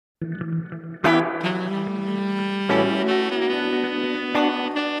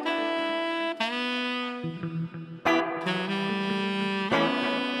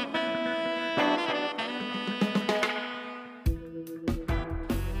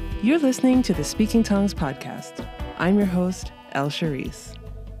You're listening to the Speaking Tongues podcast. I'm your host, El Charisse.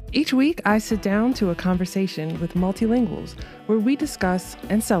 Each week, I sit down to a conversation with multilinguals where we discuss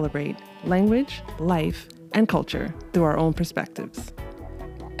and celebrate language, life, and culture through our own perspectives.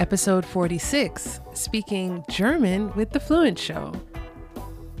 Episode 46, Speaking German with the Fluent Show.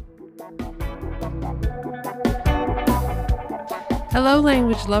 Hello,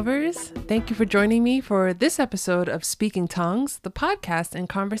 language lovers. Thank you for joining me for this episode of Speaking Tongues, the podcast and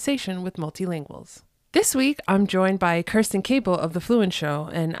conversation with multilinguals. This week, I'm joined by Kirsten Cable of The Fluent Show,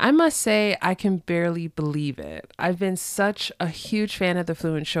 and I must say I can barely believe it. I've been such a huge fan of The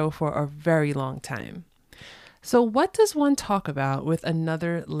Fluent Show for a very long time. So what does one talk about with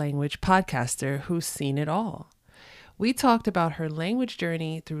another language podcaster who's seen it all? We talked about her language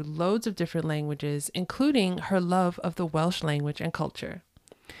journey through loads of different languages, including her love of the Welsh language and culture.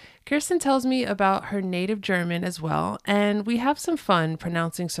 Kirsten tells me about her native German as well, and we have some fun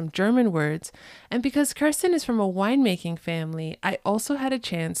pronouncing some German words. And because Kirsten is from a winemaking family, I also had a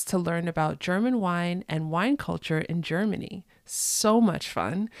chance to learn about German wine and wine culture in Germany. So much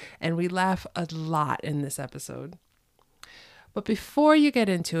fun, and we laugh a lot in this episode. But before you get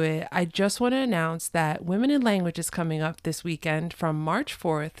into it, I just want to announce that Women in Language is coming up this weekend from March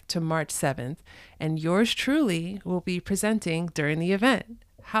 4th to March 7th, and yours truly will be presenting during the event.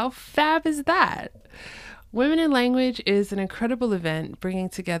 How fab is that? Women in Language is an incredible event bringing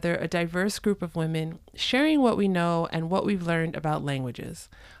together a diverse group of women, sharing what we know and what we've learned about languages.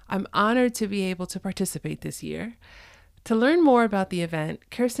 I'm honored to be able to participate this year. To learn more about the event,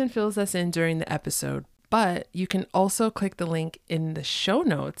 Kirsten fills us in during the episode, but you can also click the link in the show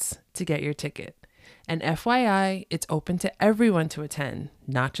notes to get your ticket. And FYI, it's open to everyone to attend,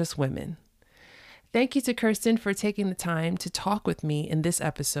 not just women. Thank you to Kirsten for taking the time to talk with me in this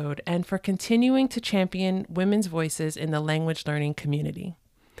episode and for continuing to champion women's voices in the language learning community.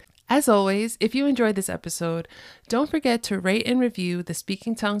 As always, if you enjoyed this episode, don't forget to rate and review the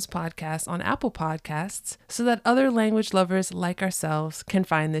Speaking Tongues podcast on Apple Podcasts so that other language lovers like ourselves can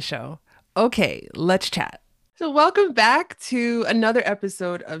find the show. Okay, let's chat. So welcome back to another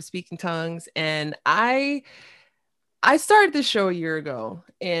episode of Speaking Tongues. And I started this show a year ago,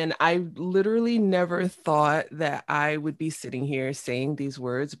 and I literally never thought that I would be sitting here saying these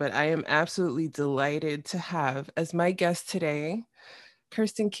words, but I am absolutely delighted to have as my guest today,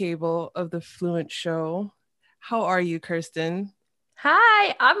 Kirsten Cable of The Fluent Show. How are you, Kirsten?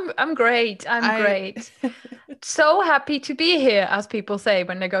 Hi, I'm great. I'm great. So happy to be here, as people say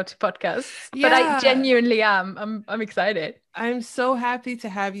when they go to podcasts. Yeah. But I genuinely am. I'm excited. I'm so happy to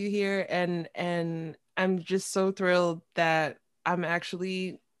have you here, and I'm just so thrilled that I'm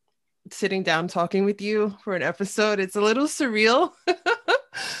actually sitting down talking with you for an episode. It's a little surreal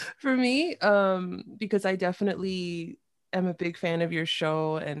for me, because I definitely am a big fan of your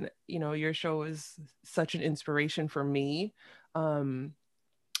show, and your show is such an inspiration for me.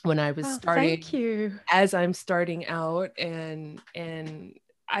 When I was starting, thank you. As I'm starting out, and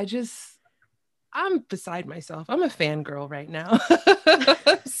I'm beside myself. I'm a fangirl right now.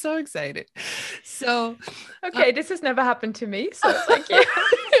 I'm so excited. So, okay, this has never happened to me, so thank you.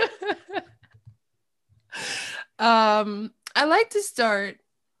 I like to start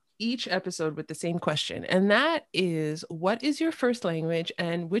each episode with the same question, and that is, what is your first language,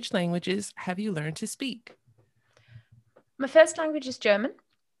 and which languages have you learned to speak? My first language is German,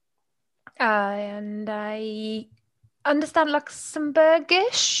 and I understand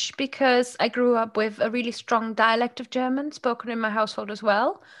Luxembourgish because I grew up with a really strong dialect of German spoken in my household as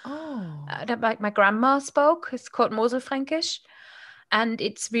well. That like my grandma spoke. It's called Moselfränkisch, and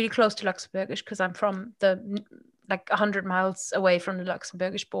it's really close to Luxembourgish because I'm from 100 miles away from the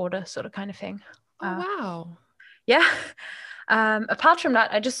Luxembourgish border, sort of kind of thing. Wow. Yeah. Apart from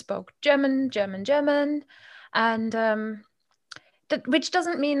that, I just spoke German, and which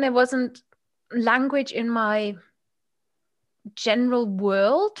doesn't mean there wasn't language in my general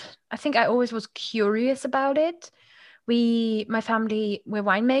world. I think I always was curious about it. My family, we're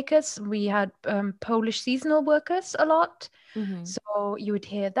winemakers. We had Polish seasonal workers a lot. Mm-hmm. So you would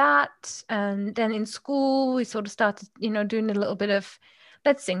hear that. And then in school, we sort of started, doing a little bit of,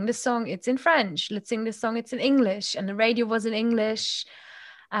 let's sing this song, it's in French. Let's sing this song, it's in English. And the radio was in English.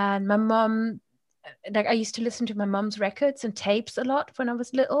 And my mom, I used to listen to my mom's records and tapes a lot when I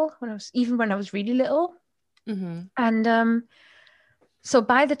was little, when I was really little. Mm-hmm. And so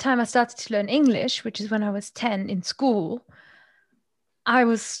by the time I started to learn English, which is when I was 10 in school, I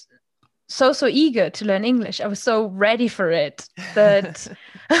was so eager to learn English. I was so ready for it that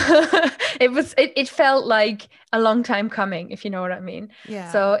it felt like a long time coming, if you know what I mean.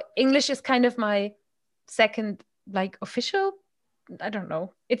 Yeah. So English is kind of my second official I don't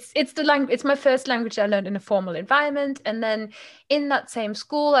know. It's the language. It's my first language I learned in a formal environment, and then in that same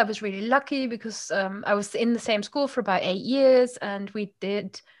school, I was really lucky because I was in the same school for about 8 years, and we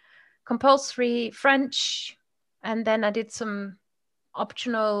did compulsory French, and then I did some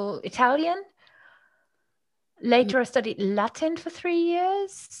optional Italian. Later, I studied Latin for 3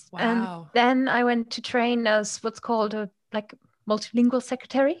 years, and Wow. then I went to train as what's called a like multilingual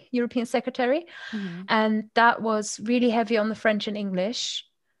secretary, European secretary, Hmm. and that was really heavy on the French and English.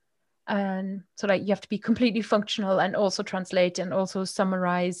 And so, like, you have to be completely functional and also translate and also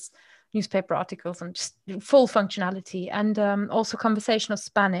summarize newspaper articles and just full functionality, and also conversational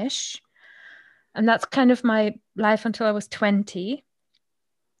Spanish. And that's kind of my life until I was 20.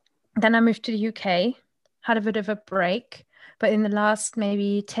 Then I moved to the UK, had a bit of a break. But in the last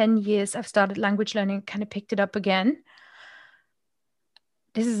maybe 10 years, I've started language learning, kind of picked it up again.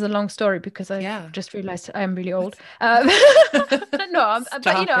 This is a long story because I've Yeah. just realized I'm really old. No, but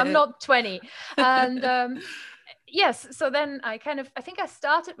Stop I'm it. not 20. And yes, so then I think I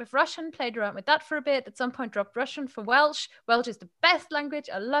started with Russian, played around with that for a bit. At some point, dropped Russian for Welsh. Welsh is the best language.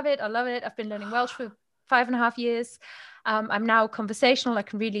 I love it. I love it. I've been learning Welsh for 5.5 years. I'm now conversational. I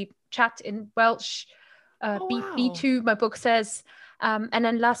can really chat in Welsh. Oh, wow. B2, my book says. And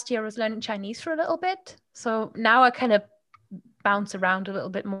then last year I was learning Chinese for a little bit. So now I kind of bounce around a little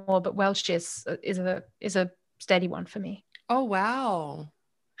bit more, but Welsh is a steady one for me. Oh, wow.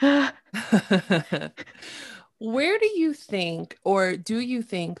 Where do you think, or do you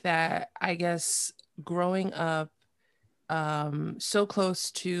think that, I guess, growing up so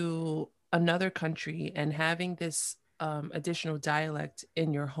close to another country and having this additional dialect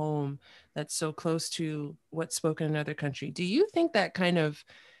in your home that's so close to what's spoken in another country, do you think that kind of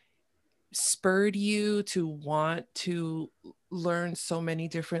spurred you to want to learn so many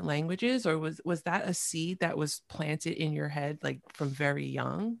different languages, or was that a seed that was planted in your head like from very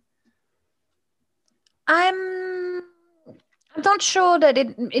young? I'm I'm not sure that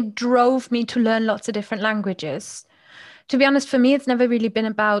it drove me to learn lots of different languages. To be honest, for me, it's never really been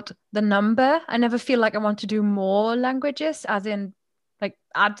about the number. I never feel like I want to do more languages, as in like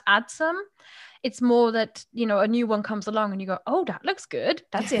add some. It's more that, a new one comes along and you go, oh, that looks good.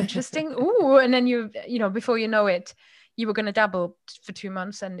 That's interesting. Ooh. And then before you know it, you were going to dabble for 2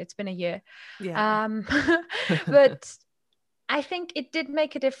 months and it's been a year. Yeah. Um, but I think it did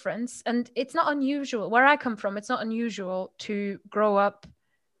make a difference. And it's not unusual. Where I come from, it's not unusual to grow up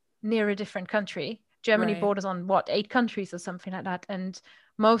near a different country. Germany Right. borders on what, 8 countries or something like that. And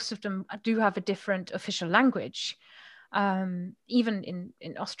most of them do have a different official language. Even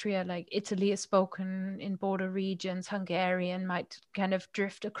in Austria, like Italy is spoken in border regions, Hungarian might kind of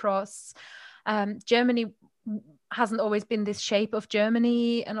drift across. Germany hasn't always been this shape of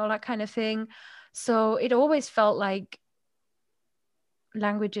Germany and all that kind of thing. So it always felt like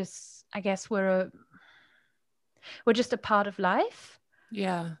languages, I guess, were just a part of life.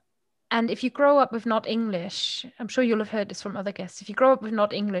 Yeah. And if you grow up with not English, I'm sure you'll have heard this from other guests. If you grow up with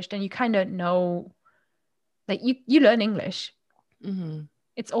not English, then you kind of know, like you learn English. Hmm.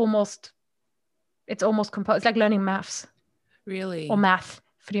 It's almost composed. It's like learning maths or Really. math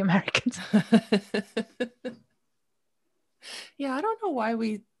for the Americans. Yeah, I don't know why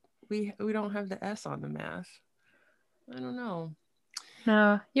we don't have the S on the math. I don't know.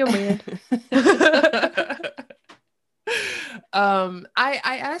 No, you're weird. I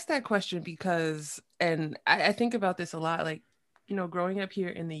asked that question because, and I think about this a lot, like, growing up here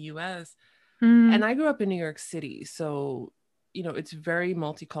in the US, and Mm, I grew up in New York City, so it's very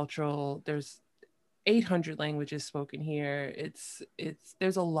multicultural. There's 800 languages spoken here. It's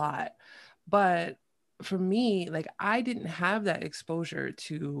there's a lot. But for me, like, I didn't have that exposure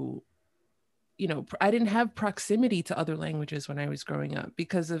to, I didn't have proximity to other languages when I was growing up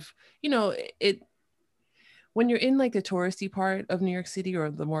because of, it when you're in like the touristy part of New York City or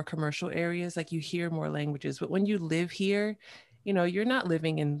the more commercial areas, like you hear more languages. But when you live here, you're not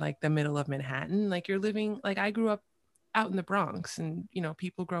living in like the middle of Manhattan. Like you're living, like I grew up out in the Bronx, and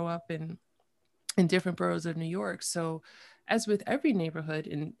people grow up in different boroughs of New York. So as with every neighborhood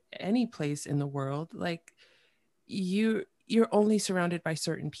in any place in the world, like you're only surrounded by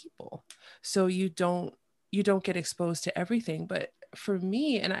certain people. So you don't get exposed to everything. But for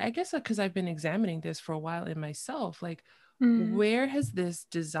me, and I guess because I've been examining this for a while in myself, like mm, where has this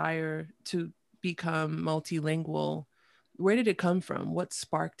desire to become multilingual, where did it come from? What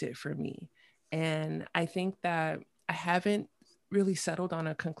sparked it for me? And I think that I haven't really settled on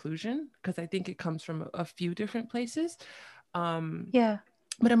a conclusion because I think it comes from a few different places. Um, yeah.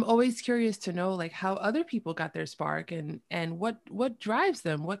 but I'm always curious to know like how other people got their spark, and what drives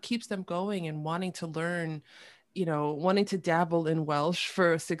them, what keeps them going and wanting to learn wanting to dabble in Welsh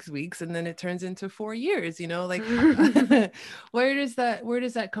for 6 weeks, and then it turns into 4 years, like where does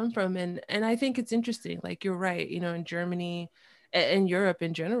that come from? And I think it's interesting. Like, you're right, in Germany and Europe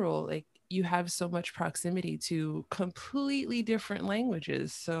in general, like, you have so much proximity to completely different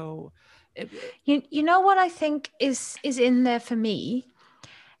languages. So You know what I think is in there for me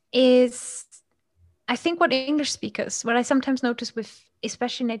is, I think what English speakers, what I sometimes notice with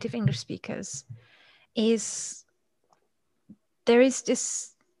especially native English speakers, is there is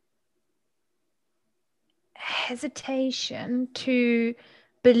this hesitation to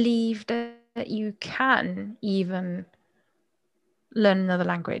believe that you can even learn another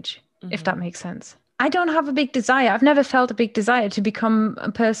language, if that mhm. makes sense. I don't have a big desire. I've never felt a big desire to become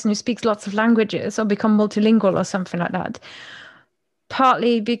a person who speaks lots of languages or become multilingual or something like that.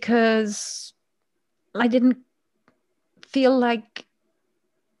 Partly because I didn't feel like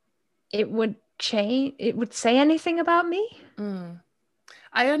it would say anything about me. Mm.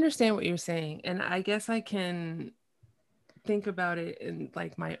 I understand what you're saying, and I guess I can think about it in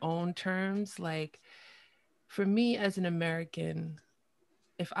like my own terms. Like, for me as an American,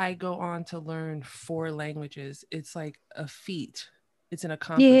 if I go on to learn four languages, it's like a feat, it's an Yeah.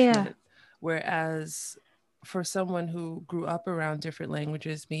 accomplishment. Whereas for someone who grew up around different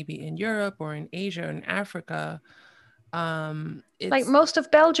languages, maybe in Europe or in Asia and Africa, Like it's most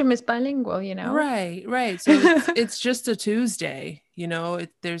of Belgium is bilingual, you know? right, right. So it's just a Tuesday,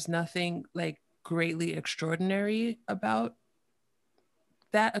 there's nothing like greatly extraordinary about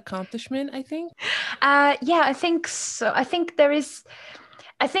that accomplishment, I think. Yeah, I think so. I think there's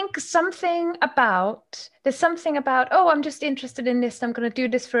something about, oh, I'm just interested in this. I'm going to do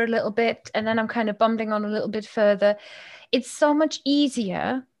this for a little bit. And then I'm kind of bumbling on a little bit further. It's so much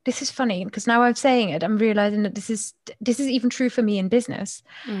easier. This is funny because now I'm saying it, I'm realizing that this is even true for me in business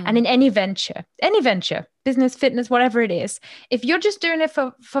and Mm. in any venture, business, fitness, whatever it is. If you're just doing it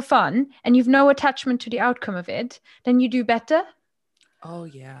for fun and you've no attachment to the outcome of it, then you do better. Oh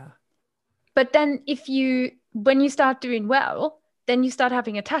yeah. But then when you start doing well, then you start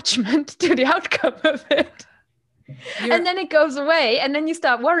having attachment to the outcome of it. You're And then it goes away. And then you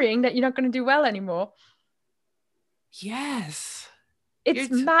start worrying that you're not going to do well anymore. yes. You're It's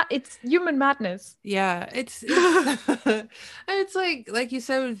t- mad. It's human madness. yeah, it's it's like you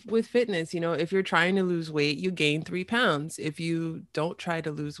said with fitness, if you're trying to lose weight, you gain 3 pounds. If you don't try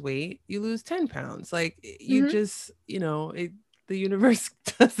to lose weight, you lose 10 pounds. Like, you Mm-hmm. just, the universe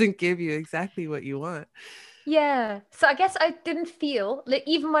doesn't give you exactly what you want. Yeah. So I guess I didn't feel like,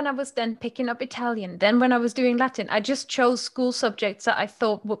 even when I was then picking up Italian, then when I was doing Latin, I just chose school subjects that I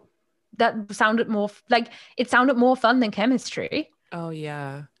thought that sounded more like it sounded more fun than chemistry. Oh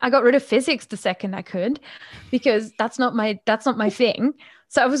yeah. I got rid of physics the second I could because that's not my thing.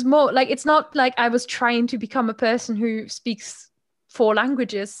 So I was more like, it's not like I was trying to become a person who speaks four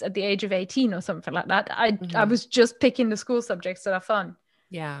languages at the age of 18 or something like that. I Mhm. was just picking the school subjects that are fun.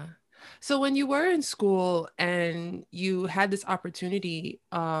 Yeah. So when you were in school and you had this opportunity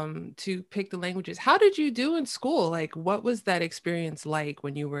to pick the languages, how did you do in school? Like, what was that experience like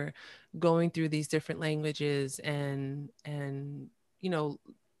when you were going through these different languages and you know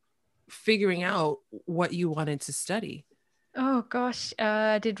figuring out what you wanted to study? Oh gosh,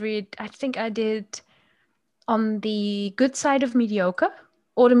 I think I did on the good side of mediocre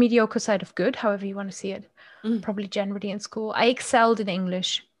or the mediocre side of good, however you want to see it. Mm, Probably generally in school. I excelled in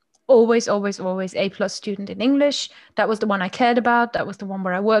English. Always, always, always A plus student in English. That was the one I cared about. That was the one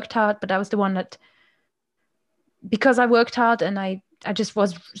where I worked hard, but that was the one that, because I worked hard and I just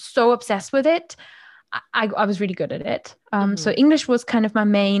was so obsessed with it, I was really good at it. So mhm, English was kind of my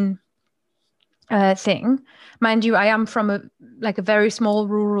main thing. Mind you, I am from a very small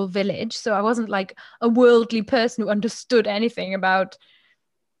rural village, so I wasn't like a worldly person who understood anything about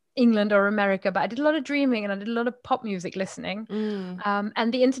England or America, but I did a lot of dreaming and I did a lot of pop music listening. mm,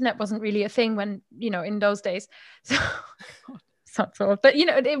 And the internet wasn't really a thing when, in those days. So, sounds old, but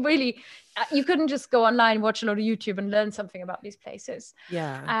it really, you couldn't just go online, watch a lot of YouTube and learn something about these places.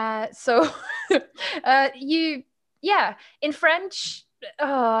 yeah. So, you, yeah, in French,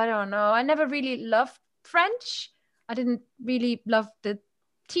 oh, I don't know. I never really loved French. I didn't really love the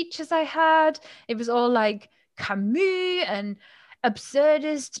teachers I had. It was all like Camus and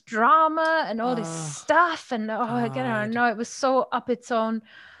absurdist drama and all this Oh stuff. And I don't God. know. It was so up its own.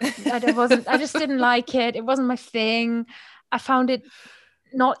 I just didn't like it. It wasn't my thing. I found it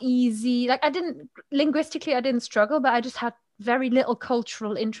not easy. Like, linguistically, I didn't struggle, but I just had very little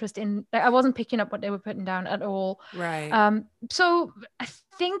cultural interest in, like, I wasn't picking up what they were putting down at all. Right. So I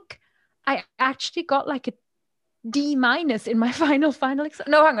think I actually got like a D minus in my final exam.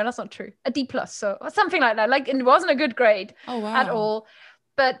 No, hang on, that's not true. A D plus, so something like that. Like it wasn't a good grade Oh, at wow. all.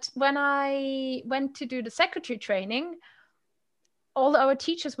 But when I went to do the secretary training, all our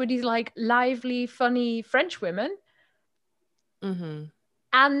teachers were these like lively, funny French women. Mm-hmm.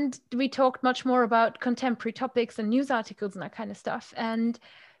 And we talked much more about contemporary topics and news articles and that kind of stuff. And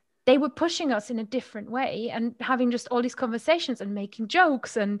they were pushing us in a different way and having just all these conversations and making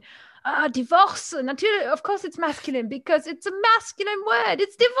jokes and divorce. And of course, it's masculine because it's a masculine word.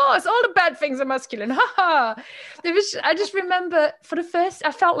 It's divorce. All the bad things are masculine. Ha ha. I just remember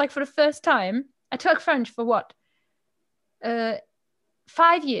I felt like for the first time, I took French for what?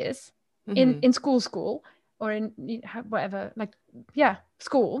 5 years Mm-hmm. in school or in whatever, like, yeah,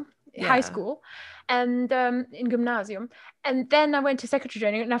 school, high Yeah. school, and in gymnasium. And then I went to secretary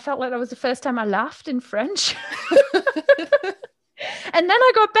training and I felt like that was the first time I laughed in French. And then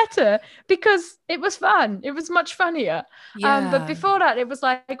I got better because it was fun. It was much funnier. But Yeah. before that, it was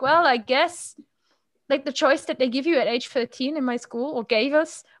like, well, I guess like the choice that they give you at age 13 in my school or gave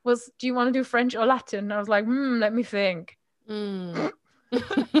us was, do you want to do French or Latin? And I was like, let me think. Mm.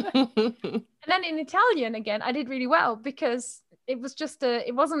 And then in Italian again, I did really well because it was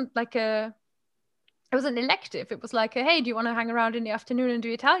it wasn't like it was an elective. It was like, hey, do you want to hang around in the afternoon and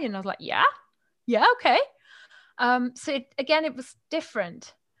do Italian? And I was like, yeah, okay. So it was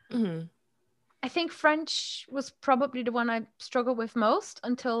different. Mm-hmm. I think French was probably the one I struggled with most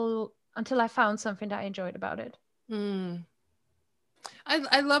until I found something that I enjoyed about it. Mm.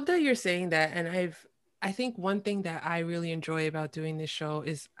 I love that you're saying that, and I think one thing that I really enjoy about doing this show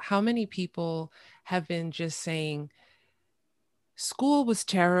is how many people have been just saying school was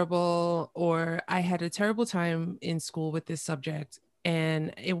terrible, or I had a terrible time in school with this subject.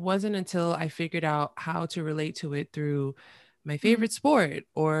 And it wasn't until I figured out how to relate to it through my Mm. favorite sport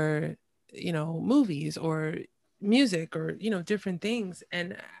or, movies or music or, different things.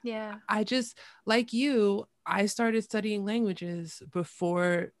 And Yeah. I just, like you, I started studying languages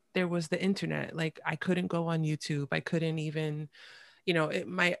before there was the internet. Like I couldn't go on YouTube. I couldn't even,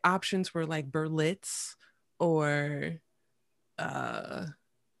 my options were like Berlitz or uh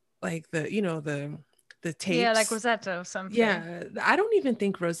like the Yeah, like tapes. Rosetta or something. Yeah, I don't even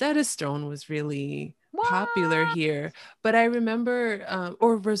think Rosetta Stone was really popular What? here, but I remember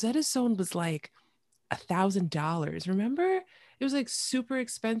or Rosetta Stone was like $1,000. Remember, it was like super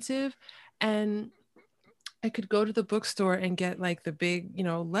expensive. And I could go to the bookstore and get like the big,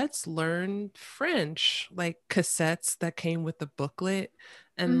 let's learn French, like cassettes that came with the booklet.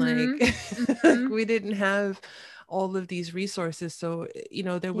 And like, Mm-hmm. like Mm-hmm. we didn't have all of these resources. So,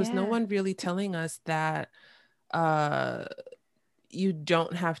 there was no Yeah. one really telling us that uh you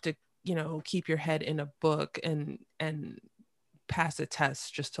don't have to, keep your head in a book and pass a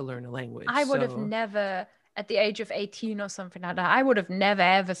test just to learn a language. I would have So never, at the age of 18 or something like that, I would have never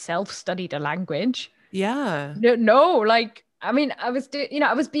ever self-studied a language. yeah. No, no, like, I mean, I was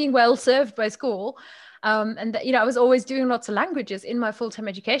being well served by school. I was always doing lots of languages in my full-time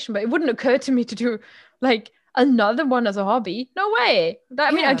education, but it wouldn't occur to me to do like another one as a hobby. No way.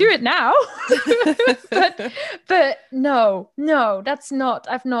 I mean, I Yeah. do it now, but no,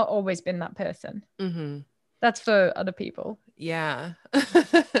 I've not always been that person. Hmm. That's for other people. Yeah.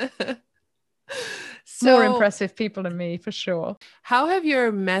 More So, impressive people than me, for sure. how have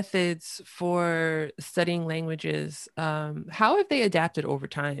your methods for studying languages, how have they adapted over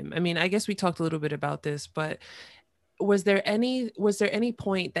time? I mean, I guess we talked a little bit about this, but was there any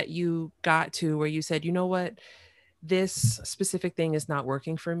point that you got to where you said, you know what, this specific thing is not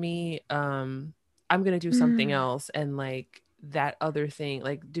working for me. I'm going to do something Mm. else. And like that other thing,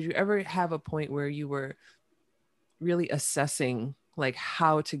 like, did you ever have a point where you were really assessing like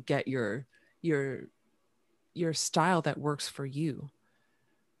how to get your your style that works for you?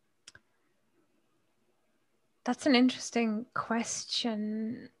 That's an interesting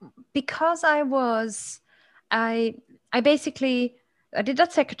question because I basically I did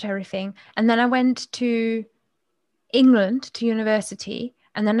that secretary thing and then I went to England to university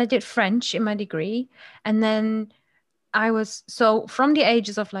and then I did French in my degree and then so from the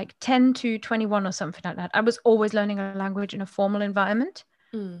ages of like 10 to 21 or something like that, I was always learning a language in a formal environment.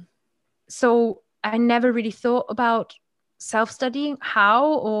 Mm. So I never really thought about self-studying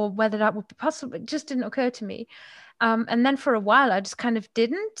how or whether that would be possible. It just didn't occur to me. And then for a while, I just kind of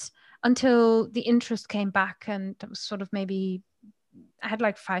didn't until the interest came back. And that was sort of maybe, I had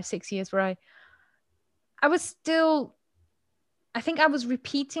like 5, 6 years where I was still, I think I was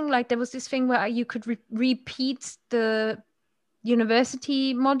repeating, like there was this thing where you could repeat the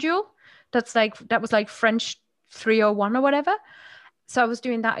university module. That was like French 301 or whatever. So I was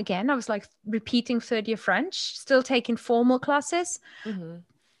doing that again. I was like repeating third year French, still taking formal classes Mm-hmm.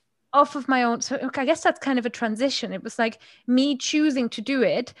 off of my own. So I guess that's kind of a transition. It was like me choosing to do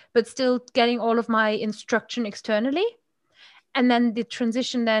it, but still getting all of my instruction externally. And then the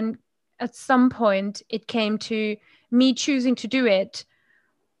transition, then at some point, it came to me choosing to do it,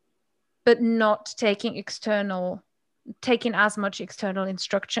 but not taking as much external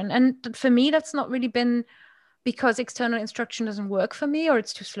instruction. And for me, that's not really been because external instruction doesn't work for me, or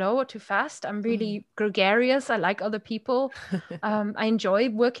it's too slow or too fast. I'm really gregarious. I like other people. I enjoy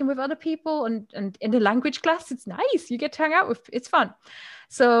working with other people, and in the language class, it's nice. You get to hang out with. It's fun.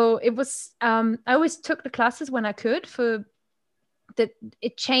 So it was. I always took the classes when I could. For that,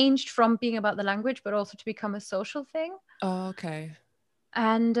 it changed from being about the language, but also to become a social thing. Oh, okay.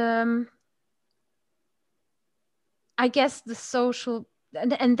 And I guess the social,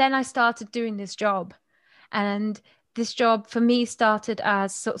 and then I started doing this job, and this job for me started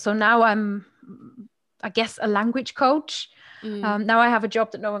as so now I'm, I guess, a language coach. Mm. Now I have a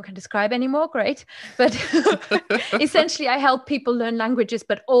job that no one can describe anymore. Great. But essentially, I help people learn languages,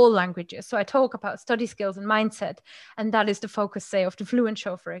 but all languages. So I talk about study skills and mindset. And that is the focus, say, of the Fluent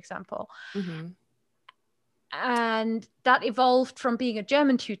show, for example. Mm-hmm. And that evolved from being a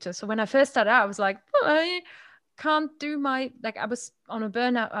German tutor. So when I first started out, I was like, oh, I can't do like I was on a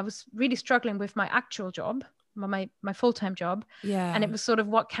burnout. I was really struggling with my actual job, my full-time job. And it Yeah. was sort of,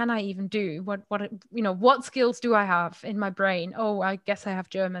 what can I even do? What skills do I have in my brain? Oh, I guess I have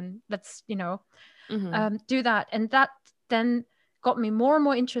German. Let's, Mm-hmm. do that. And that then got me more and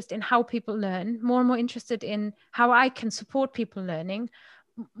more interested in how people learn, more and more interested in how I can support people learning,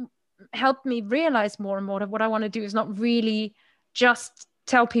 helped me realize more and more that what I want to do is not really just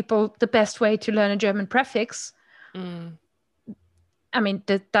tell people the best way to learn a German prefix. Mm. I mean,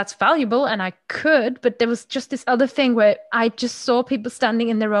 that's valuable and I could, but there was just this other thing where I just saw people standing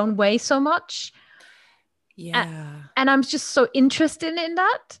in their own way so much. And, Yeah. and I'm just so interested in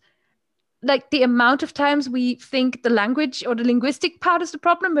that. Like the amount of times we think the language or the linguistic part is the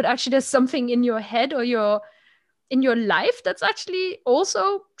problem, but actually there's something in your head or in your life that's actually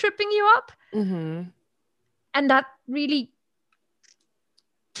also tripping you up. Mm-hmm. And that really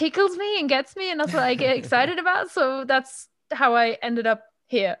tickles me and gets me, and that's what I get excited about. So that's how I ended up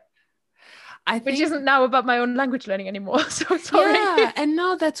here, I which think, isn't now about my own language learning anymore. So sorry. yeah, and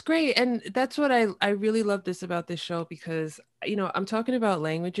no, that's great. And that's what I really love this about this show because, I'm talking about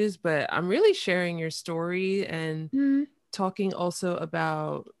languages, but I'm really sharing your story and Mm, talking also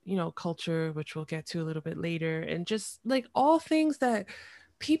about, culture, which we'll get to a little bit later, and just like all things that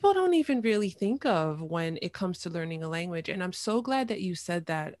people don't even really think of when it comes to learning a language. And I'm so glad that you said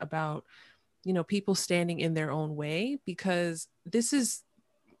that about, people standing in their own way, because this is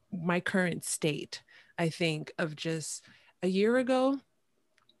my current state, I think, of just a year ago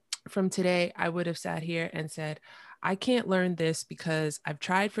from today, I would have sat here and said, I can't learn this because I've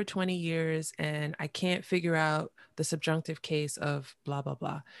tried for 20 years and I can't figure out the subjunctive case of blah, blah,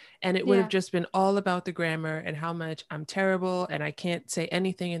 blah. And it would have yeah. just been all about the grammar and how much I'm terrible and I can't say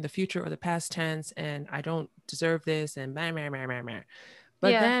anything in the future or the past tense and I don't deserve this and blah, blah, blah, blah, blah.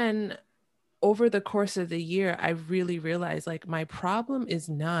 But Yeah. then over the course of the year, I really realized like my problem is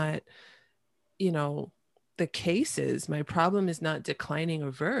not, you know, the cases. My problem is not declining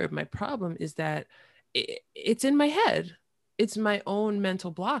a verb. My problem is that it's in my head. It's my own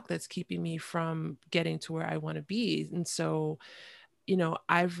mental block that's keeping me from getting to where I want to be. And so,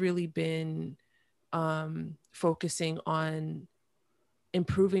 I've really been focusing on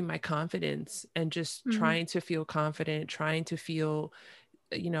improving my confidence and just Mm-hmm. trying to feel confident, trying to feel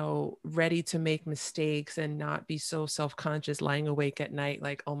ready to make mistakes and not be so self-conscious lying awake at night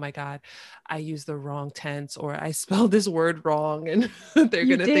like, oh my God, I used the wrong tense or I spelled this word wrong and they're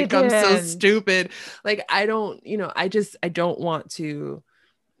You gonna think I'm so didn't. stupid. Like I don't, I don't want to.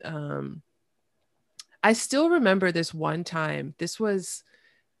 um I still remember this one time. This was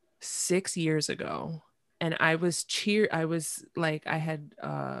 6 years ago, and I was like, I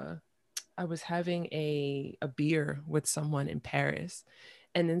was having a beer with someone in Paris.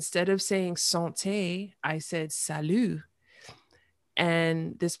 And instead of saying santé, I said salut.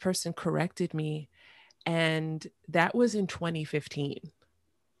 And this person corrected me. And that was in 2015.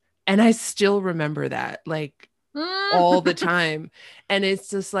 And I still remember that like all the Mm. time. And it's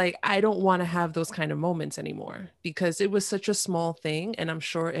just like, I don't want to have those kind of moments anymore because it was such a small thing. And I'm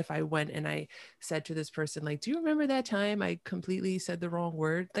sure if I went and I said to this person, like, do you remember that time I completely said the wrong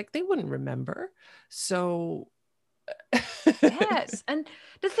word? Like, they wouldn't remember. So, Yes. And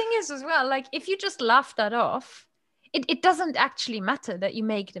the thing is as well, like if you just laugh that off, it doesn't actually matter that you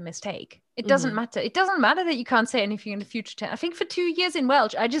make the mistake. It doesn't Mm-hmm. matter. It doesn't matter that you can't say anything in the future tense. I think for 2 years in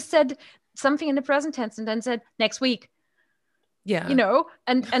Welsh, I just said something in the present tense and then said next week, Yeah.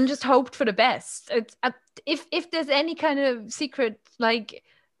 and just hoped for the best. It's if there's any kind of secret, like,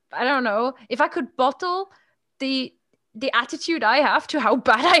 I don't know, if I could bottle the attitude I have to how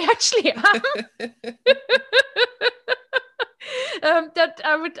bad I actually am, that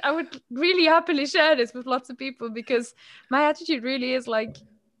I would really happily share this with lots of people, because my attitude really is like,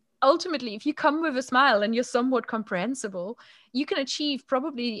 ultimately, if you come with a smile and you're somewhat comprehensible, you can achieve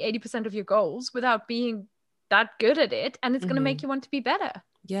probably 80% of your goals without being that good at it, and it's going to make Mm-hmm. you want to be better.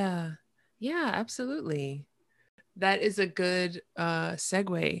 Yeah. Yeah, absolutely. That is a good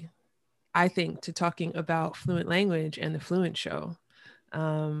segue, I think, to talking about Fluent Language and the Fluent Show.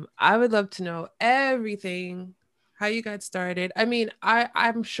 I would love to know everything, how you got started. I mean,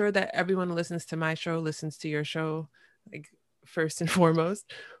 I'm sure that everyone who listens to my show listens to your show, like, first and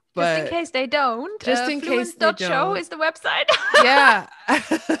foremost. Just in But case they don't, just in case they fluent.show don't, is the website. yeah,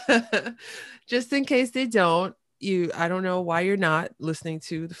 just in case they don't, I don't know why you're not listening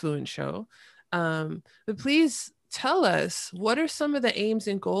to the Fluent Show. But please tell us, what are some of the aims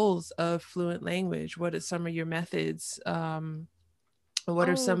and goals of Fluent Language? What are some of your methods? What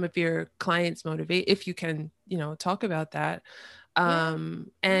are Oh, some of your clients motivate, if you can, talk about that? yeah, yeah, of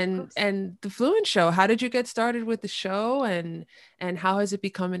course. And the Fluent Show, how did you get started with the show, and how has it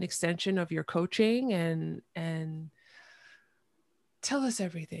become an extension of your coaching? And tell us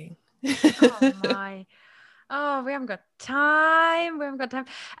everything. Oh my. Oh, we haven't got time. We haven't got time.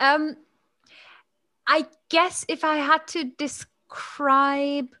 I guess if I had to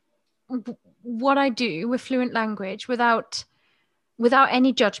describe what I do with Fluent Language without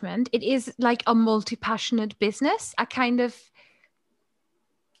any judgment, it is like a multi-passionate business. I kind of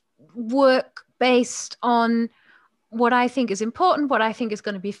work based on what I think is important, what I think is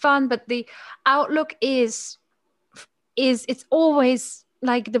going to be fun, but the outlook is it's always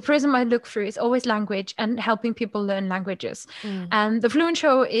like the prism I look through is always language and helping people learn languages. Mm. And the Fluent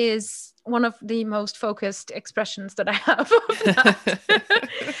Show is one of the most focused expressions that I have of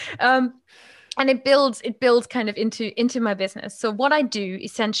that. um, and it builds kind of into my business. So what I do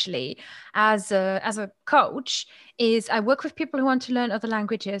essentially as a coach is I work with people who want to learn other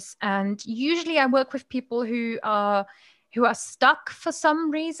languages, and usually I work with people who are stuck for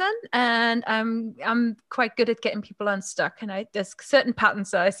some reason, and I'm quite good at getting people unstuck, and there's certain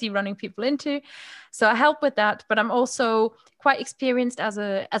patterns that I see running people into, so I help with that. But I'm also quite experienced as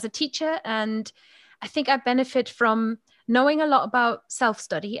a teacher, and I think I benefit from knowing a lot about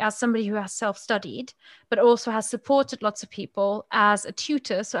self-study as somebody who has self-studied, but also has supported lots of people as a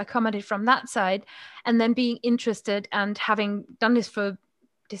tutor. So I come at it from that side, and then being interested and having done this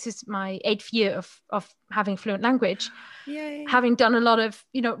is my 8th year of having Fluent Language. Yay. Having done a lot of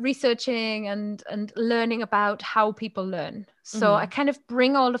researching and learning about how people learn. So I Mm-hmm. kind of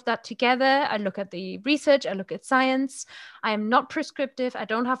bring all of that together. I look at the research, I look at science. I am not prescriptive. I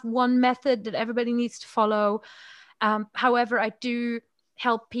don't have one method that everybody needs to follow. However, I do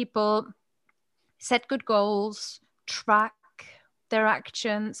help people set good goals, track their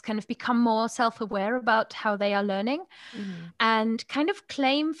actions, kind of become more self-aware about how they are learning, Mm-hmm. and kind of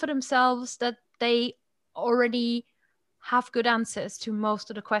claim for themselves that they already have good answers to most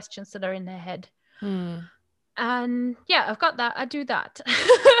of the questions that are in their head. Mm. And yeah, I've got that. I do that.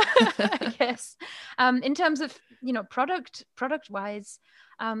 I guess. In terms of product wise,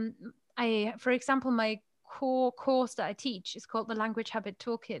 for example, my core course that I teach is called the Language Habit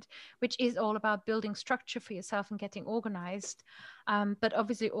Toolkit, which is all about building structure for yourself and getting organized, but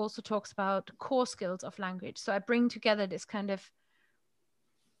obviously also talks about core skills of language. So I bring together this kind of,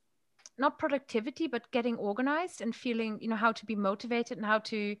 not productivity, but getting organized and feeling how to be motivated and how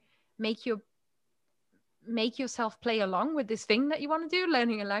to make yourself play along with this thing that you want to do,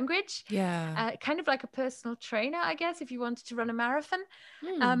 learning a language. Yeah. Kind of like a personal trainer, I guess, if you wanted to run a marathon.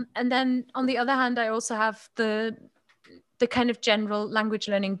 Mm. And then on the other hand, I also have the kind of general language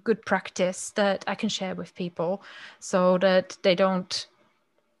learning good practice that I can share with people, so that they don't,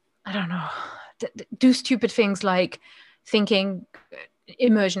 I don't know, do stupid things like thinking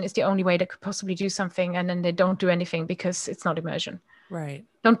immersion is the only way they could possibly do something, and then they don't do anything because it's not immersion. Right.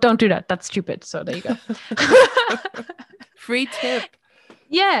 Don't do that. That's stupid. So there you go. Free tip.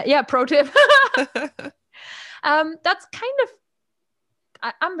 Yeah. Pro tip. That's kind of,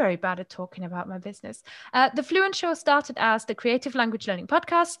 I'm very bad at talking about my business. The Fluent Show started as the Creative Language Learning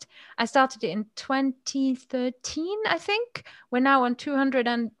Podcast. I started it in 2013, I think. We're now on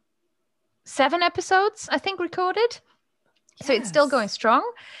 207 episodes, I think, recorded. So it's still going Yes. strong.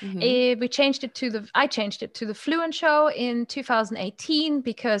 Mm-hmm. I changed it to the Fluent Show in 2018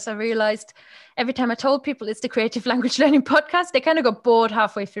 because I realized every time I told people it's the Creative Language Learning Podcast, they kind of got bored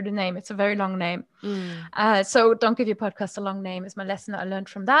halfway through the name. It's a very long name. Mm. So don't give your podcast a long name is my lesson that I learned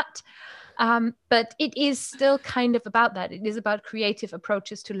from that. But it is still kind of about that. It is about creative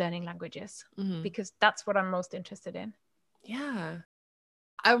approaches to learning languages Mm-hmm. because that's what I'm most interested in. Yeah.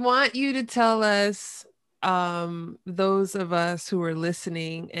 I want you to tell us, those of us who are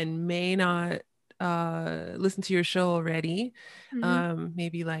listening and may not listen to your show already, Mm-hmm.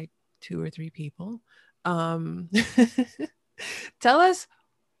 maybe like two or three people. Um, tell us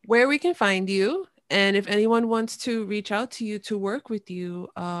where we can find you, and if anyone wants to reach out to you to work with you,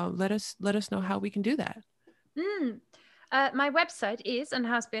 let us know how we can do that. Mm. My website is and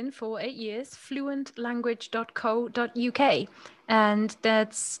has been for 8 years, fluentlanguage.co.uk. And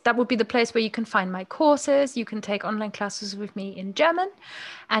that would be the place where you can find my courses. You can take online classes with me in German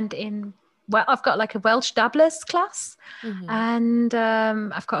and I've got like a Welsh dabblers class Mm-hmm. and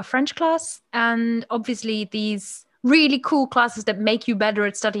I've got a French class and obviously these really cool classes that make you better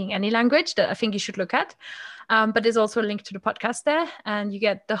at studying any language that I think you should look at. But there's also a link to the podcast there and you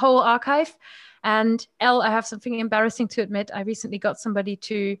get the whole archive. And I have something embarrassing to admit. I recently got somebody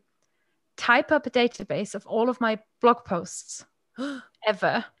to type up a database of all of my blog posts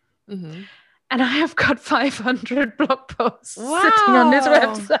ever. Mm-hmm. And I have got 500 blog posts sitting on this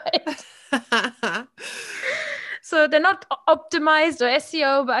Wow. website. So they're not optimized or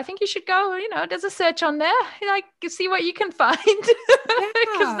SEO, but I think you should go, there's a search on there. Like, see what you can find. Because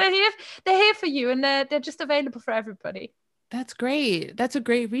Yeah. they're here for you and they're just available for everybody. That's great. That's a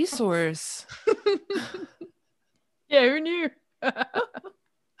great resource. Yeah, who knew?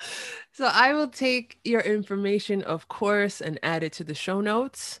 So I will take your information, of course, and add it to the show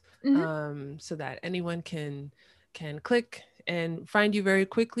notes, Mm-hmm. so that anyone can click and find you very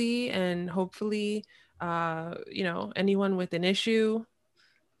quickly, and hopefully, anyone with an issue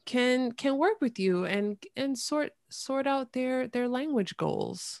can work with you and sort out their language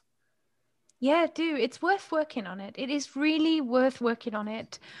goals. Yeah, do. It's worth working on it. It is really worth working on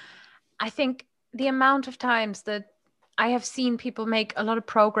it. I think the amount of times that I have seen people make a lot of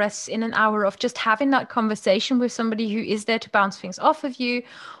progress in an hour of just having that conversation with somebody who is there to bounce things off of you,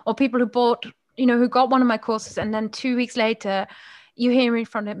 or people who who got one of my courses and then 2 weeks later you hear me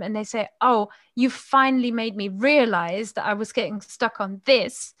from them and they say, "Oh, you finally made me realize that I was getting stuck on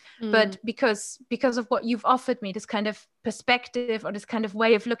this, Mm, but because of what you've offered me, this kind of perspective or this kind of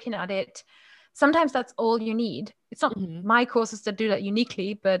way of looking at it." Sometimes that's all you need. It's not mhm. my courses that do that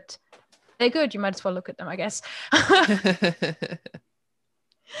uniquely, but they're good. You might as well look at them, I guess.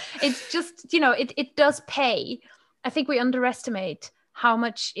 It's just, it does pay. I think we underestimate how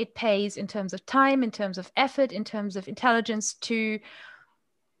much it pays in terms of time, in terms of effort, in terms of intelligence to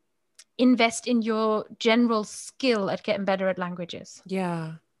invest in your general skill at getting better at languages.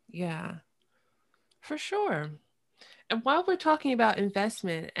 Yeah, yeah, for sure. And while we're talking about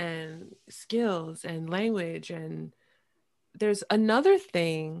investment and skills and language, and there's another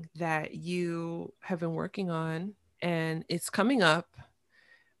thing that you have been working on, and it's coming up.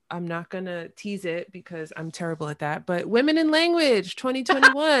 I'm not going to tease it because I'm terrible at that, but Women in Language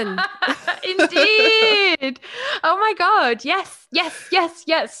 2021. Indeed. Oh my God. Yes, yes, yes,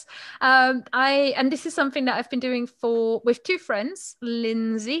 yes. And this is something that I've been doing with two friends,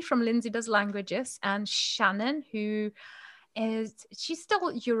 Lindsay from Lindsay Does Languages and Shannon, she's still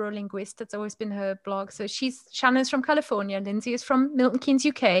Eurolinguist. That's always been her blog. So Shannon's from California, Lindsay is from Milton Keynes,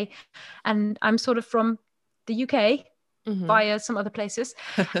 UK, and I'm sort of from the UK Mhm. via some other places.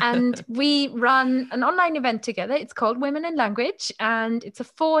 And we run an online event together. It's called Women in Language, and it's a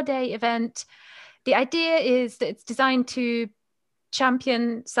 4-day event. The idea is that it's designed to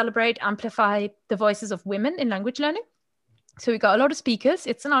champion, celebrate, amplify the voices of women in language learning. So we got a lot of speakers.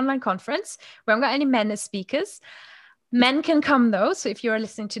 It's an online conference. We haven't got any men as speakers. Men can come though. So if you're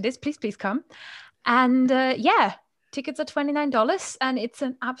listening to this, please come. And yeah, tickets are $29 and it's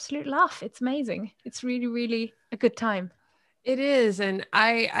an absolute laugh. It's amazing. It's really, really a good time. It is. And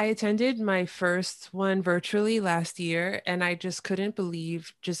I attended my first one virtually last year, and I just couldn't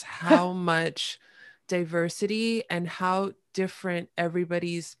believe just how much diversity and how different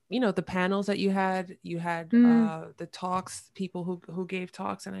everybody's, the panels that you had Mm, the talks, people who gave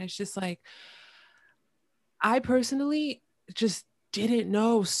talks, and I was just like, I personally just didn't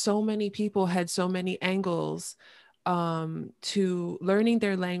know so many people had so many angles to learning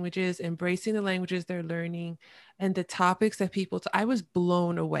their languages, embracing the languages they're learning, and the topics that I was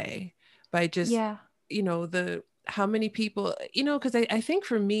blown away by just, yeah. the how many people, because I think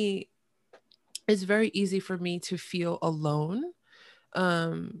for me, it's very easy for me to feel alone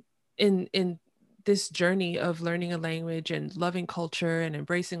in this journey of learning a language and loving culture and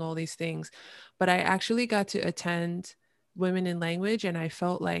embracing all these things. But I actually got to attend Women in Language, and I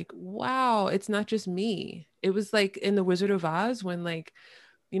felt like, wow, it's not just me. It was like in The Wizard of Oz when, like,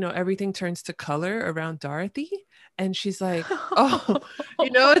 everything turns to color around Dorothy, and she's like, oh,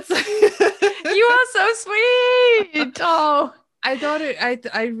 it's You are so sweet. Oh, I thought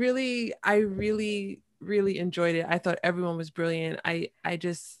I really enjoyed it. I thought everyone was brilliant. I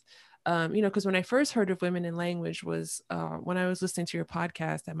just, because when I first heard of Women in Language was when I was listening to your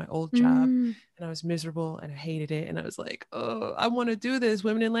podcast at my old job, and I was miserable and I hated it. And I was like, oh, I want to do this,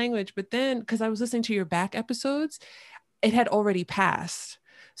 Women in Language. But then, because I was listening to your back episodes, it had already passed.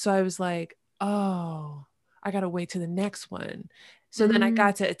 So I was like, oh, I got to wait to the next one. So then I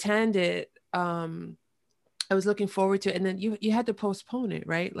got to attend it. I was looking forward to it. And then you had to postpone it,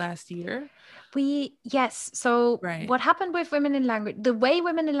 right? Last year. Yes. So Right. what happened with Women in Language, the way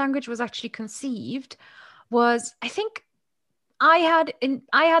Women in Language was actually conceived was, I think I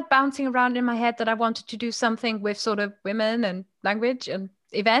had bouncing around in my head that I wanted to do something with sort of women and language and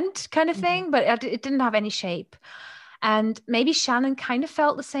event kind of thing, but it didn't have any shape. And maybe Shannon kind of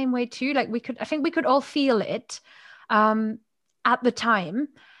felt the same way too. Like I think we could all feel it at the time.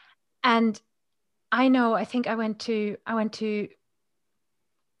 And I think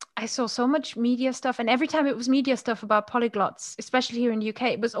I saw so much media stuff, and every time it was media stuff about polyglots, especially here in the UK,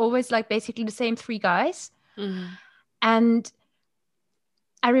 it was always like basically the same three guys. And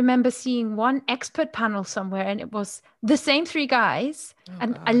I remember seeing one expert panel somewhere, and it was the same three guys.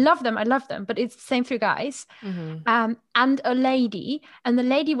 And God. I love them, but it's the same three guys. And a lady. And the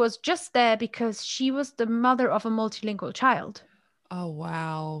lady was just there because she was the mother of a multilingual child. Oh,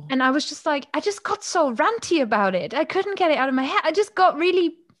 wow. And I was just like, I just got so ranty about it. I couldn't get it out of my head. I got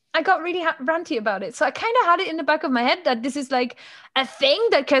really ranty about it. So I kind of had it in the back of my head that this is like a thing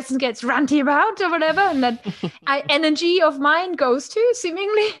that Kirsten gets ranty about or whatever, and that energy of mine goes to,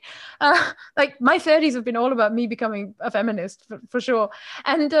 seemingly. Like my 30s have been all about me becoming a feminist for sure.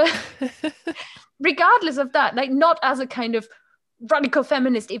 And regardless of that, like not as a kind of radical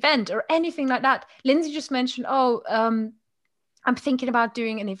feminist event or anything like that. Lindsay just mentioned, I'm thinking about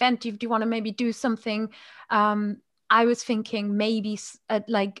doing an event. Do you want to maybe do something? I was thinking maybe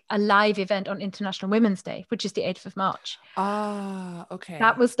like a live event on International Women's Day, which is the 8th of March. Ah, okay.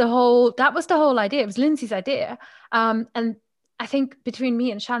 That was the whole idea. It was Lindsay's idea. And I think between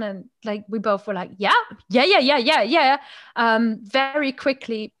me and Shannon, like we both were like, yeah. Very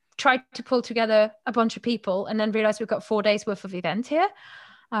quickly tried to pull together a bunch of people, and then realized we've got 4 days worth of event here.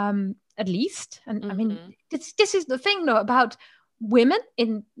 At least. And I mean, this is the thing though about women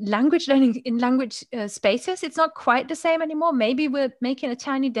in language learning, in language spaces. It's not quite the same anymore. Maybe we're making a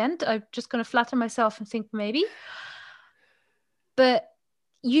tiny dent. I'm just going to flatter myself and think maybe. But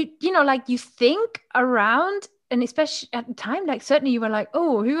you know, like you think around, and especially at the time, like certainly you were like,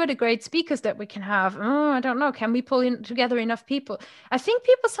 oh, who are the great speakers that we can have? Oh, I don't know. Can we pull in together enough people? I think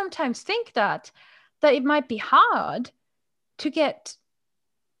people sometimes think that it might be hard to get,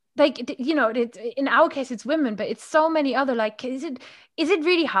 like, you know, in our case it's women, but it's so many other, like, is it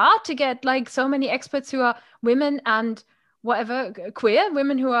really hard to get like so many experts who are women and whatever, queer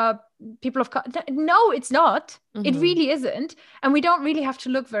women who are people of color? No, it's not. It really isn't. And we don't really have to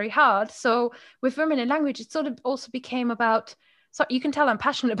look very hard. So with Women in Language, it sort of also became about, so you can tell I'm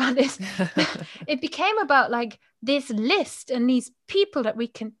passionate about this. It became about like this list and these people that we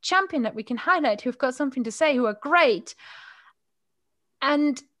can champion, that we can highlight, who've got something to say, who are great.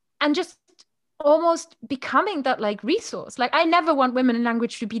 And just almost becoming that like resource. Like I never want Women in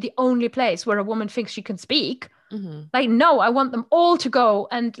Language to be the only place where a woman thinks she can speak. Like, no, I want them all to go.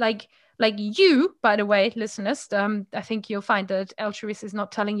 And like you, by the way, listeners, I think you'll find that El Charisse is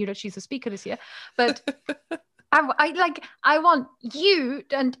not telling you that she's a speaker this year, but I want you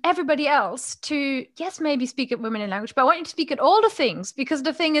and everybody else to, yes, maybe speak at Women in Language, but I want you to speak at all the things, because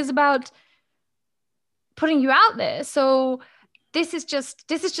the thing is about putting you out there. So this is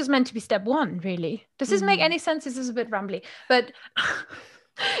just meant to be step one, really. Does this make any sense? This is a bit rambly, but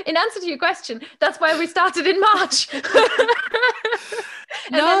in answer to your question, that's why we started in March. And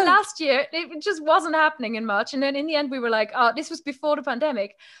then last year, it just wasn't happening in March. And then in the end, we were like, oh, this was before the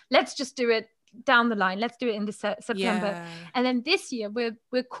pandemic. Let's just do it down the line. Let's do it in the September. Yeah. And then this year, we're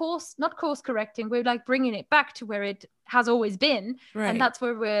not course correcting. We're like bringing it back to where it has always been. Right. And that's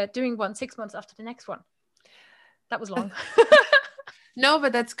where we're doing one 6 months after the next one. That was long. No,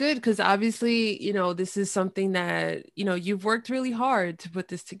 but that's good because obviously, this is something that, you've worked really hard to put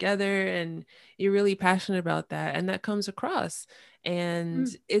this together and you're really passionate about that and that comes across. And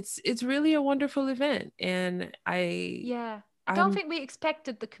Mm. it's really a wonderful event. And Yeah, I don't I'm think we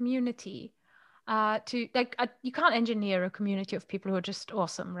expected the community to like you can't engineer a community of people who are just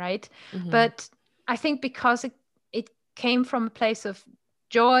awesome, right? mhm, But I think because it came from a place of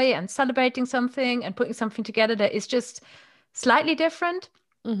joy and celebrating something and putting something together that is just slightly different,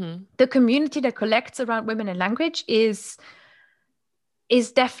 mhm, the community that collects around women in language is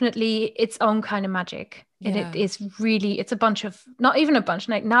definitely its own kind of magic. And it yeah. is really, it's a bunch of, not even a bunch,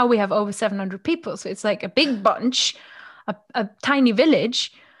 like now we have over 700 people. So it's like a big bunch, a tiny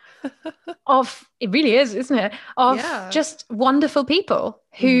village of, it really is, isn't it? Of Yeah, just wonderful people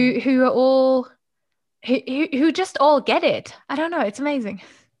mhm. who are all, who just all get it. I don't know. It's amazing.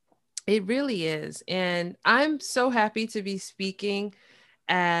 It really is. And I'm so happy to be speaking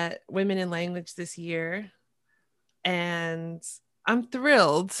at Women in Language this year. And I'm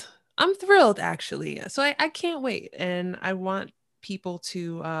thrilled. I'm thrilled actually. So I can't wait. And I want people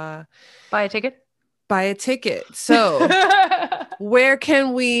to Buy a ticket. buy a ticket. So where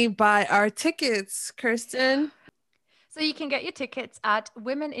can we buy our tickets, Kirsten? So you can get your tickets at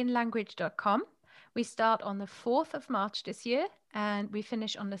womeninlanguage.com. We start on the 4th of March this year and we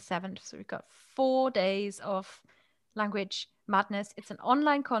finish on the 7th. So we've got 4 days of language madness. It's an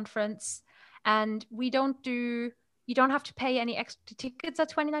online conference and you don't have to pay any extra. Tickets are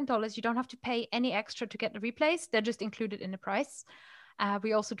 $29. You don't have to pay any extra to get the replays. They're just included in the price.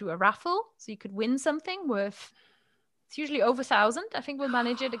 We also do a raffle, so you could win something worth, it's usually over 1,000. I think we'll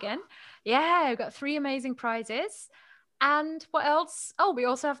manage it again. Yeah, we've got 3 amazing prizes. And what else? Oh, we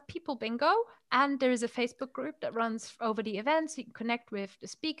also have People Bingo. And there is a Facebook group that runs over the events. So you can connect with the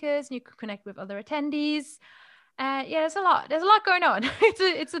speakers and you can connect with other attendees. Yeah, there's a lot. There's a lot going on.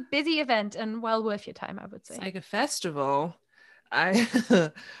 It's a busy event and well worth your time, I would It's say. like a festival. I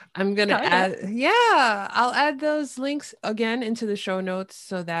I'm gonna Kinda. add, yeah, I'll add those links again into the show notes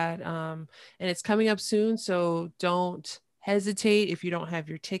so that and it's coming up soon, so don't hesitate if you don't have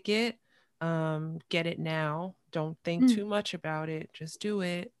your ticket. Get it now. Don't think Mm. too much about it. Just do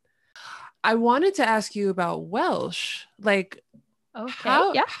it. I wanted to ask you about Welsh. Like Okay.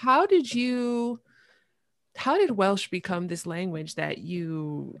 how Yeah. how did you how did Welsh become this language that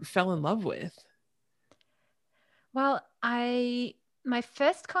you fell in love with? Well, my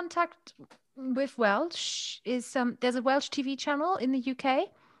first contact with Welsh is there's a Welsh TV channel in the UK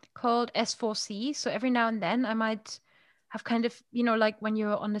called S4C. So every now and then I might have kind of, like when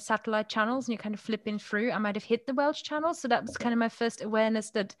you're on the satellite channels and you're kind of flipping through, I might have hit the Welsh channel. So that was kind of my first awareness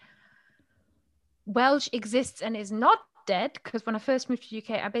that Welsh exists and is not dead. Because when I first moved to the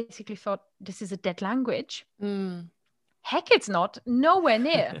UK, I basically thought this is a dead language. Mm. Heck, it's not. Nowhere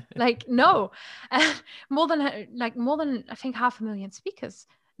near. Like, no. More than I think 500,000 speakers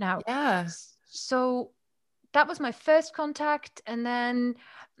now. Yeah. So that was my first contact. And then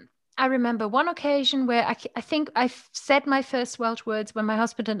I remember one occasion where I think I said my first Welsh words when my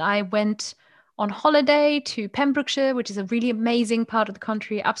husband and I went on holiday to Pembrokeshire, which is a really amazing part of the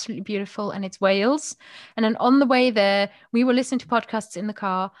country, absolutely beautiful, and it's Wales. And then on the way there, we were listening to podcasts in the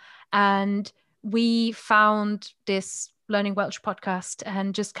car, and we found this Learning Welsh podcast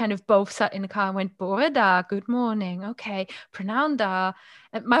and just kind of both sat in the car and went, Bore da, good morning. Okay, pronoun da.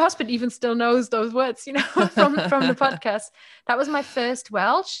 And my husband even still knows those words, from the podcast. That was my first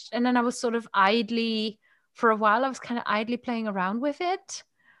Welsh. And then I was sort of for a while, I was kind of idly playing around with it.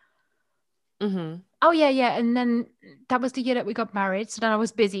 Mm-hmm. Oh, yeah, yeah. And then that was the year that we got married. So then I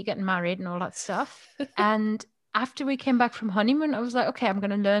was busy getting married and all that stuff. And after we came back from honeymoon, I was like, okay, I'm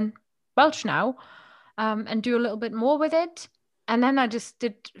going to learn Welsh now, and do a little bit more with it. And then I just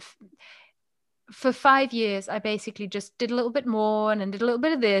did, for 5 years, I basically just did a little bit more and then did a little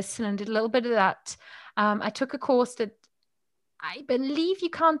bit of this and then did a little bit of that. I took a course that I believe you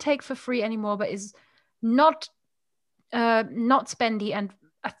can't take for free anymore, but is not not spendy and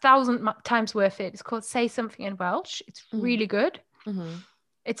 1,000 times worth it. It's called Say Something in Welsh. It's really good. Mm-hmm.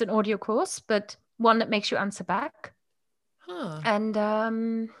 It's an audio course, but one that makes you answer back. Huh.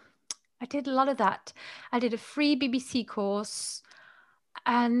 And I did a lot of that. I did a free BBC course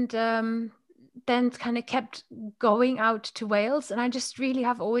and then kind of kept going out to Wales. And I just really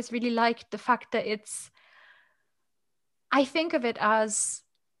have always really liked the fact that I think of it as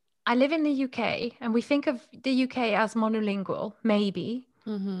I live in the UK and we think of the UK as monolingual, maybe,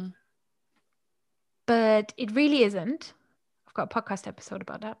 Mm-hmm. but it really isn't. I've got a podcast episode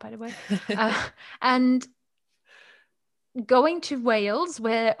about that, by the way. And going to Wales,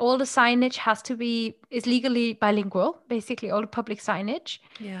 where all the signage is legally bilingual, basically all the public signage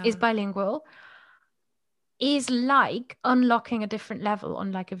is Yeah. bilingual, is like unlocking a different level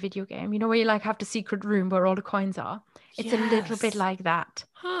on like a video game. You know, where you like have the secret room where all the coins are. It's a little bit Yes. like that.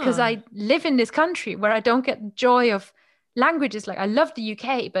 Because Huh. I live in this country where I don't get the joy of languages. Like I love the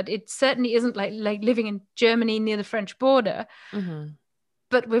UK, but it certainly isn't like living in Germany near the French border. Mm-hmm.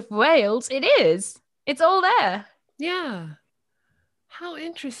 But with Wales, it is. It's all there. Yeah. How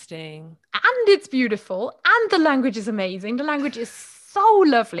interesting. And it's beautiful. And the language is amazing. The language is so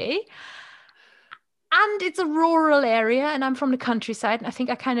lovely. And it's a rural area, and I'm from the countryside, and I think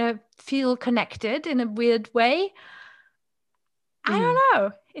I kind of feel connected in a weird way. I Mm. don't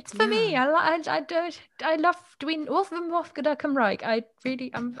know. It's for me. Yeah. I love doing Wrth fy modd gyda Cymraeg.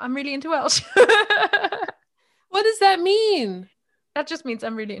 I'm really into Welsh. What does that mean? That just means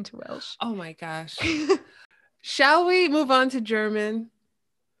I'm really into Welsh. Oh my gosh. Shall we move on to German?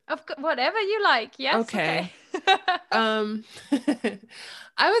 Whatever you like. Yes. Okay. Okay.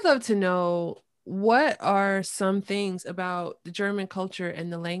 I would love to know, what are some things about the German culture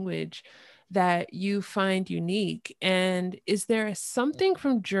and the language that you find unique? And is there something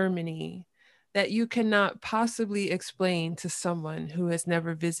from Germany that you cannot possibly explain to someone who has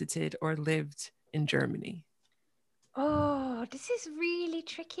never visited or lived in Germany? Oh, this is really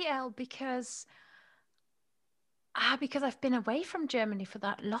tricky, Elle, because I've been away from Germany for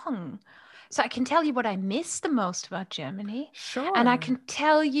that long. So I can tell you what I miss the most about Germany. And Sure. I can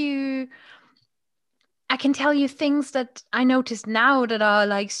tell you things that I notice now that are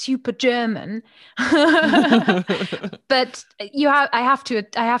like super German. But I have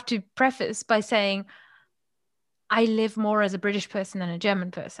to preface by saying I live more as a British person than a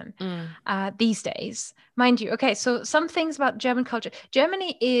German person Mm, these days, mind you. Okay, so some things about German culture.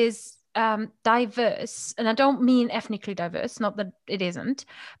 Germany is diverse, and I don't mean ethnically diverse. Not that it isn't,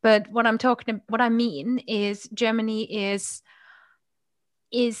 but what I mean is Germany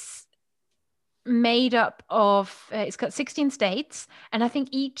is made up of. It's got 16 states, and I think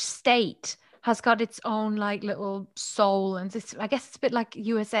each state has got its own like little soul, and I guess it's a bit like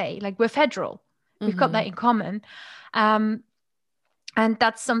USA. Like we're federal. We've got mm-hmm, that in common. Um, and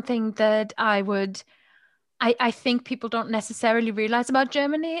that's something that I think people don't necessarily realize about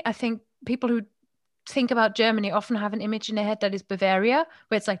Germany. I think people who think about Germany often have an image in their head that is Bavaria,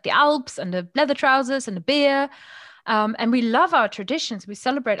 where it's like the Alps and the leather trousers and the beer. And we love our traditions. We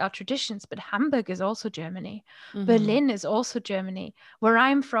celebrate our traditions, but Hamburg is also Germany. mm-hmm. Berlin is also Germany. Where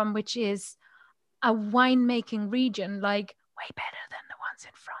I'm from, which is a winemaking region, like way better than the ones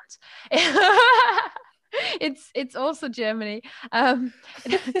in France. It's also Germany.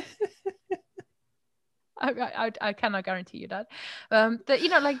 I cannot guarantee you that. That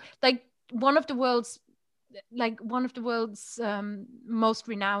like one of the world's most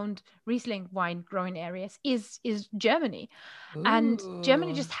renowned Riesling wine growing areas is Germany. And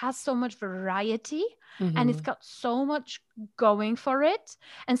Germany Ooh. just has so much variety, and it's Mm-hmm. got so much going for it.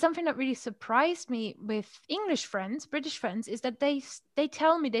 And something that really surprised me with English friends, British friends, is that they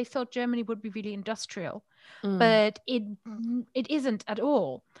tell me they thought Germany would be really industrial, Mm, but it isn't at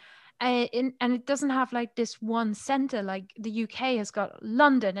all. And it doesn't have like this one center. Like the UK has got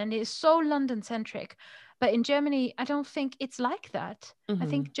London, and it is so London centric. But in Germany, I don't think it's like that. I mm-hmm.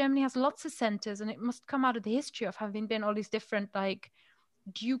 think Germany has lots of centers, and it must come out of the history of having been all these different like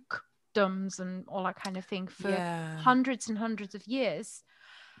dukedoms and all that kind of thing for Yeah. hundreds and hundreds of years.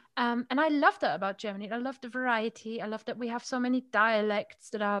 And I love that about Germany. I love the variety. I love that we have so many dialects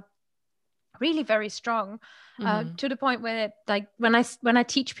that are really very strong, Mm-hmm. to the point where like when I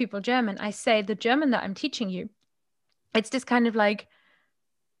teach people German, I say the German that I'm teaching you, it's this kind of like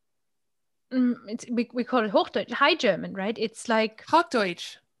we call it Hochdeutsch, High German, right? It's like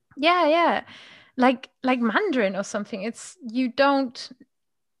Hochdeutsch. yeah, like Mandarin or something. It's you don't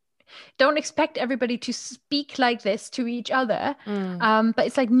expect everybody to speak like this to each other. Mm. But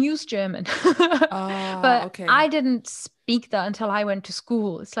it's like news German. Ah, But okay. I didn't speak that until I went to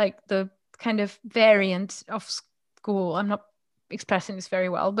school. It's like the kind of variant of school. I'm not expressing this very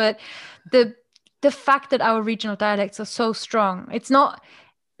well, but the the fact that our regional dialects are so strong, it's not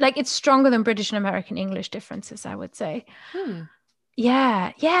like it's stronger than British and American English differences, I would say. Hmm.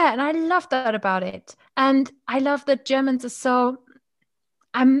 Yeah, and I love that about it. And I love that Germans are so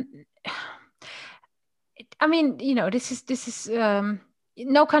I'm I mean, this is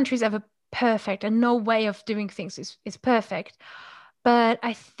no country's ever perfect, and no way of doing things is perfect. But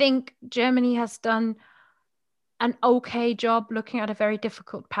I think Germany has done an okay job looking at a very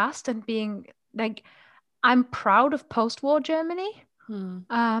difficult past and being like, I'm proud of post-war Germany. Hmm.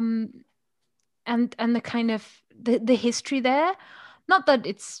 Um, and the kind of the history there. Not that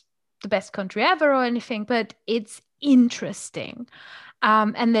it's the best country ever or anything, but it's interesting.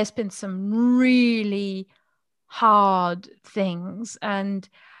 And there's been some really hard things, and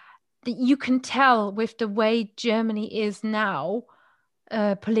you can tell with the way Germany is now,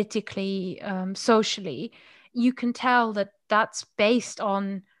 politically, socially, you can tell that that's based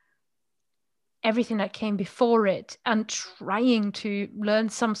on everything that came before it and trying to learn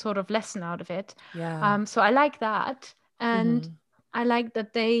some sort of lesson out of it. Yeah. So I like that, and Hmm. I like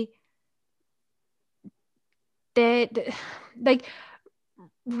that they like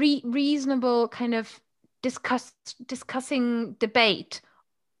reasonable kind of discussing debate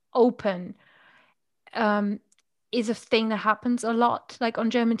open, um, is a thing that happens a lot, like on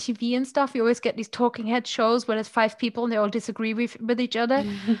German TV and stuff. You always get these talking head shows where there's five people and they all disagree with each other,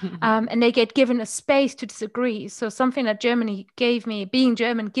 and they get given a space to disagree. So something that Germany gave me, being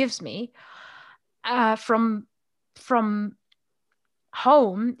German, gives me, from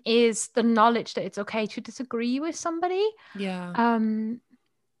home, is the knowledge that it's okay to disagree with somebody. Yeah. Um,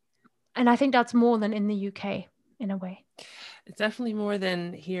 and I think that's more than in the UK in a way. It's definitely more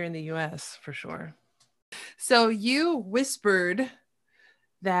than here in the US for sure. So you whispered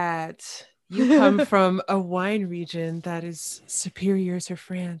that you come Of from a wine region that is superior to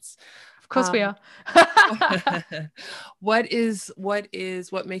France. course we Um, are.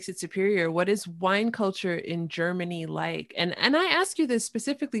 what makes it superior? What is wine culture in Germany like? And I ask you this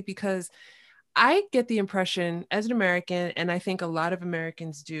specifically because I get the impression as an American, and I think a lot of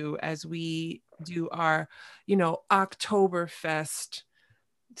Americans do, as we do our, Oktoberfest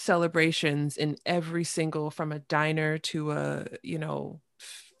celebrations in every single, from a diner to a,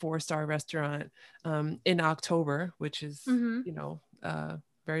 four-star restaurant, in October, which is, Hmm.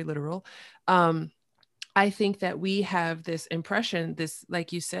 very literal. Um, I think that we have this impression, this,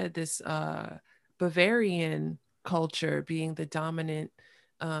 like you said, this Bavarian culture being the dominant,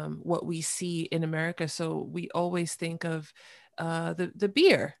 what we see in America. So we always think of the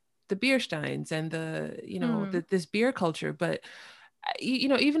beer, the beer steins, and Mm. this beer culture. But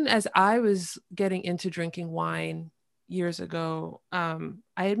even as I was getting into drinking wine years ago,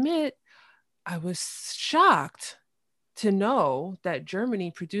 I admit I was shocked to know that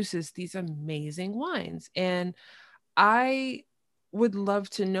Germany produces these amazing wines. And I would love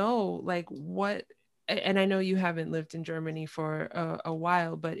to know, like, and I know you haven't lived in Germany for a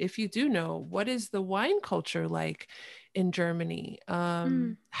while, but if you do know, what is the wine culture like in Germany?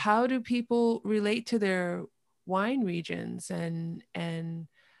 Mm. How do people relate to their wine regions, and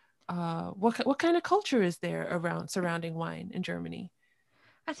what kind of culture is there around surrounding wine in Germany?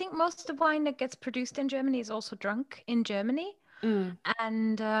 I think most of the wine that gets produced in Germany is also drunk in Germany. Mm,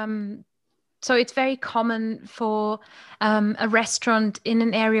 And so it's very common for a restaurant in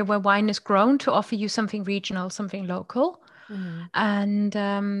an area where wine is grown to offer you something regional, something local. mm,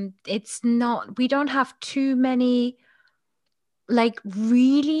 And it's not, we don't have too many like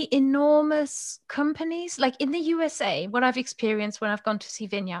really enormous companies. Like in the USA, what I've experienced when I've gone to see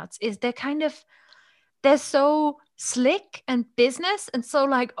vineyards is they're so slick and business and so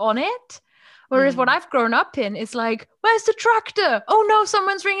like on it. Whereas what mm. I've grown up in is like, where's the tractor? Oh no,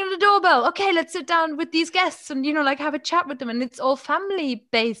 someone's ringing the doorbell. Okay, let's sit down with these guests and, like have a chat with them. And it's all family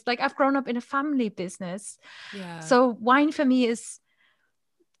based. Like I've grown up in a family business. Yeah, So wine for me is,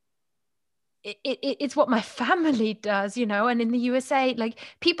 it's what my family does, And in the USA, like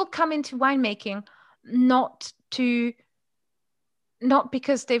people come into winemaking not to, not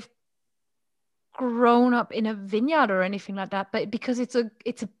because they've grown up in a vineyard or anything like that, but because it's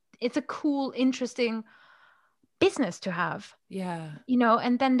a cool, interesting business to have, yeah,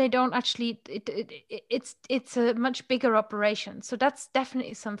 and then they don't actually it's a much bigger operation. So that's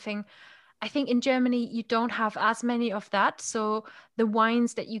definitely something. I think in Germany you don't have as many of that. So the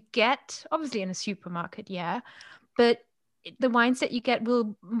wines that you get, obviously in a supermarket, yeah, but the wines that you get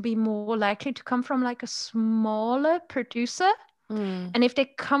will be more likely to come from like a smaller producer. mm, And if they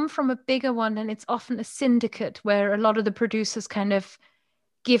come from a bigger one, then it's often a syndicate where a lot of the producers kind of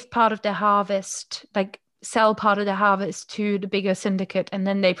give part of their harvest, like sell part of their harvest to the bigger syndicate, and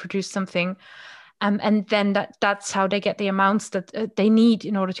then they produce something. And then that's how they get the amounts that they need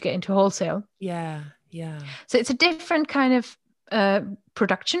in order to get into wholesale. yeah, yeah. So it's a different kind of uh,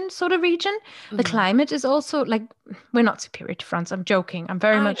 production sort of region. The Mm. climate is also like, we're not superior to France. I'm joking. I'm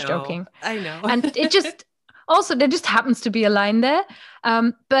very I much know, joking. I know. And it just also, there just happens to be a line there.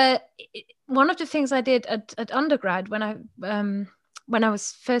 But one of the things I did at undergrad when I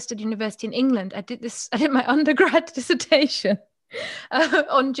was first at university in England, I did my undergrad dissertation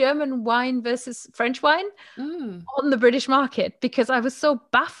on German wine versus French wine Mm. on the British market because I was so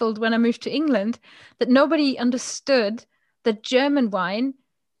baffled when I moved to England that nobody understood that German wine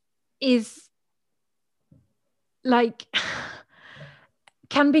is like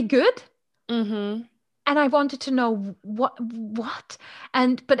can be good. Mm-hmm. And I wanted to know what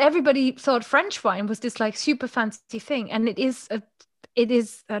and but everybody thought French wine was this like super fancy thing, and it is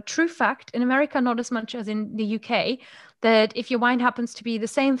a true fact in America, not as much as in the UK, that if your wine happens to be the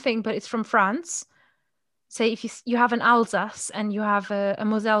same thing but it's from France, say if you have an Alsace and you have a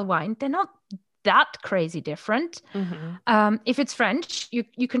Moselle wine, they're not that crazy different. Mm-hmm. If it's French,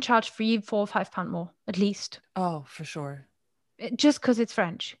 you can charge 3, 4, 5 pound more at least, Oh, for sure. just because it's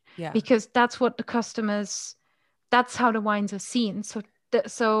French, Yeah. because that's what the customers, that's how the wines are seen.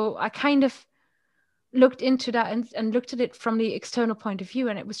 So I kind of looked into that and looked at it from the external point of view,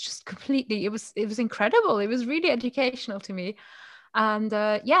 and it was just completely, it was incredible. It was really educational to me, and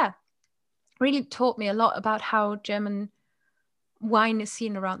yeah, really taught me a lot about how German wine is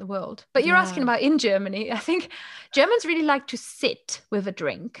seen around the world. But you're asking Yeah. about in Germany. I think Germans really like to sit with a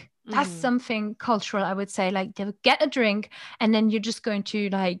drink. That's Mm-hmm. something cultural, I would say. Like they'll get a drink and then you're just going to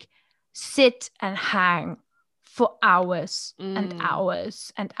like sit and hang for hours and Mm.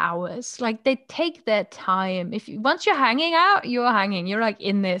 hours and hours. Like they take their time. If you, once you're hanging out, you're hanging. You're like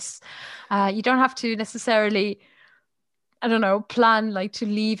in this. You don't have to necessarily, I don't know, plan like to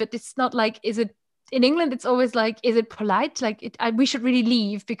leave it. It's not like, is it in England? It's always like, is it polite? Like we should really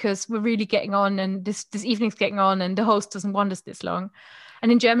leave because we're really getting on, and this evening's getting on, and the host doesn't want us this long.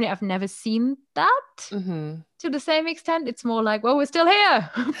 And in Germany, I've never seen that Mm-hmm. to the same extent. It's more like, well, we're still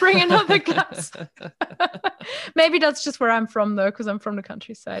here. Bring another glass. Maybe that's just where I'm from, though, because I'm from the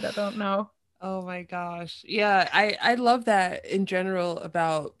countryside. I don't know. Oh my gosh. Yeah, I love that in general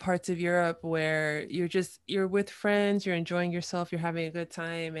about parts of Europe where you're with friends, you're enjoying yourself, you're having a good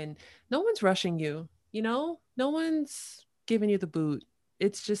time, and no one's rushing you, you know? No one's giving you the boot.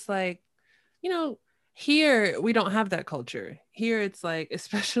 It's just like, you know, here we don't have that culture. Here it's like,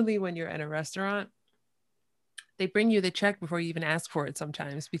 especially when you're at a restaurant, they bring you the check before you even ask for it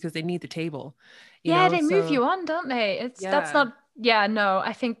sometimes because they need the table, you Yeah, know? they move So, you on, don't they? That's yeah, not. Yeah, no,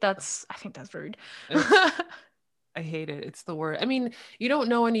 I think that's rude. it's I hate it. It's the word. I mean, you don't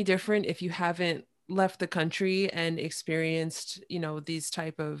know any different if you haven't left the country and experienced, these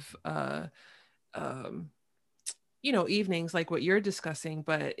type of um evenings like what you're discussing,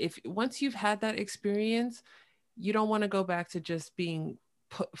 but if once you've had that experience, you don't want to go back to just being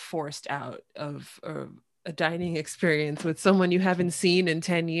forced out of a dining experience with someone you haven't seen in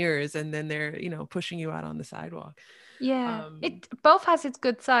 10 years and then they're, pushing you out on the sidewalk. Yeah, Um it both has its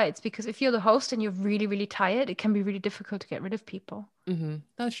good sides because if you're the host and you're really, really tired, it can be really difficult to get rid of people.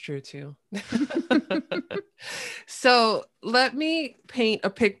 that's true too. So let me paint a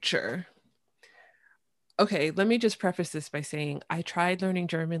picture. Okay, let me just preface this by saying I tried learning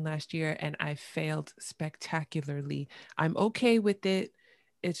German last year and I failed spectacularly. I'm okay with it.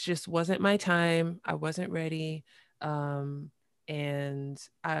 It just wasn't my time. I wasn't ready. Um, and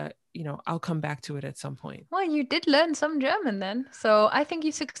I'll come back to it at some point. Well, you did learn some German then, so I think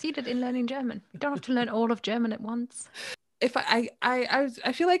you succeeded in learning German. You don't have to learn all of German at once. If I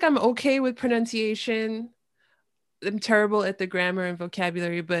feel like I'm okay with pronunciation. I'm terrible at the grammar and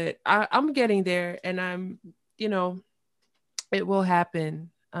vocabulary, but I'm getting there, and you know, it will happen.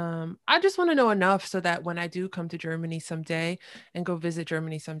 I just want to know enough so that when I do come to Germany someday and go visit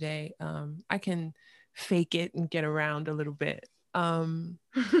Germany someday, I can fake it and get around a little bit.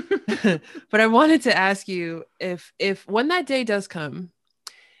 But I wanted to ask you if when that day does come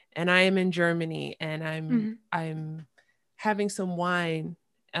and I am in Germany and Mhm. I'm having some wine,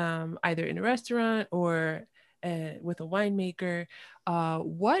 either in a restaurant or with a winemaker,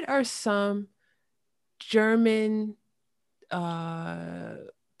 what are some German uh,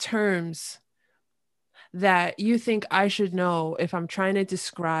 terms that you think I should know if I'm trying to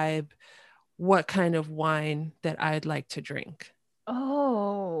describe what kind of wine that I'd like to drink?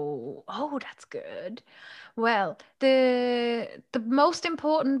 Oh, that's good. Well, the most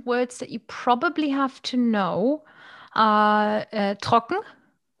important words that you probably have to know are trocken,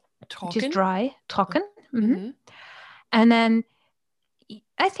 which is Talking? dry, trocken. hmm Mm-hmm. And then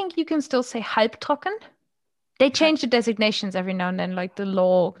I think you can still say halbtrocken. They change the designations every now and then, like the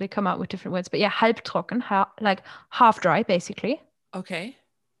law, they come out with different words. But yeah, halbtrocken, like half dry, basically, Okay.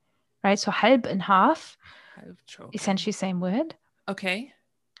 right? So halb and half, Halbtrocken. essentially same word. Okay.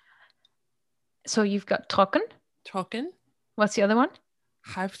 So you've got trocken. Trocken. What's the other one?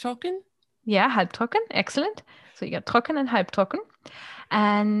 Halbtrocken. Yeah, halbtrocken. Excellent. So you got trocken and halbtrocken.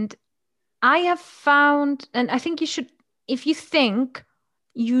 And I have found, and I think you should if you think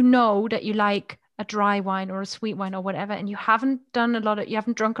you know that you like a dry wine or a sweet wine or whatever, and you haven't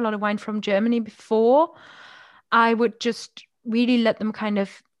drunk a lot of wine from Germany before, I would just really let them kind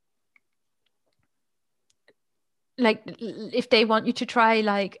of like, if they want you to try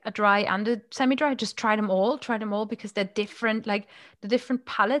like a dry and a semi-dry, just try them all because they're different. Like the different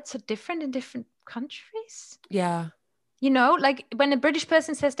palates are different in different countries. Yeah. You know, like when a British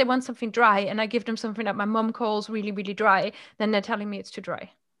person says they want something dry and I give them something that my mum calls really, really dry, then they're telling me it's too dry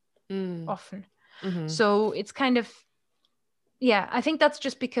often. Mm-hmm. So it's kind of, yeah, I think that's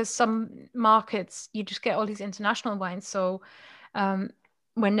just because some markets, you just get all these international wines. So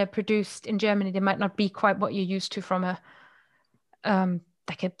when they're produced in Germany, they might not be quite what you're used to from a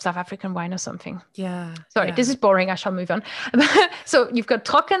like a South African wine or something. Yeah. Sorry, this is boring. I shall move on. So you've got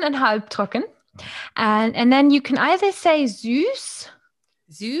trocken and halbtrocken. And then you can either say süß.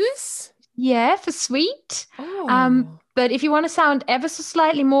 Zeus? Yeah, for sweet. Oh. But if you want to sound ever so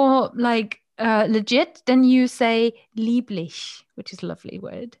slightly more like legit, then you say lieblich, which is a lovely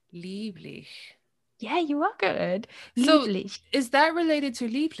word. Lieblich. Yeah, you are good. So Lieblich. is that related to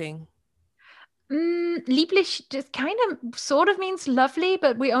Liebling? Lieblich just kind of sort of means lovely,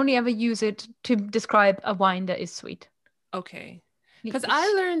 but we only ever use it to describe a wine that is sweet. Okay. Because I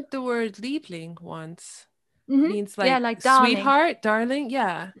Lieblich. learned the word Liebling once. Mm-hmm. Means Yeah, like like darling. sweetheart, darling.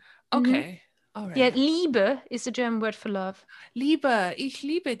 Yeah. Mm-hmm. Okay. All right. Yeah, Liebe is the German word for love. Liebe, ich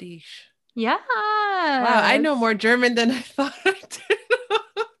liebe dich. Yeah. Wow, I know more German than I thought I did.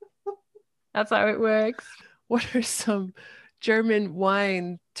 That's how it works. What are some German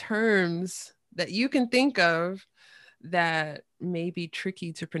wine terms that you can think of that may be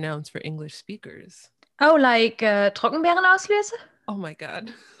tricky to pronounce for English speakers? Oh, like Trockenbeerenauslese? Oh my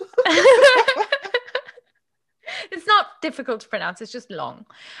God. It's not difficult to pronounce, it's just long.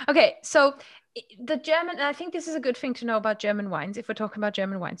 Okay, so the German, and I think this is a good thing to know about German wines if we're talking about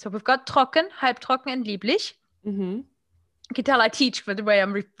German wines. So we've got trocken, halbtrocken, and lieblich. Mm-hmm. You can tell I teach by the way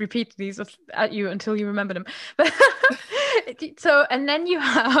I'm repeating these at you until you remember them. But so, and then you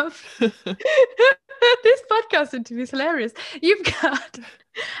have this podcast interview is hilarious. You've got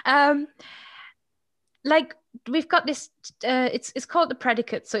like we've got this it's called the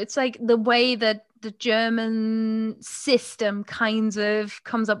predicate, so it's like the way that the German system kind of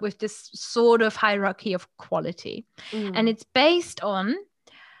comes up with this sort of hierarchy of quality. And it's based on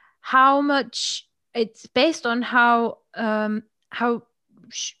how much, it's based on how not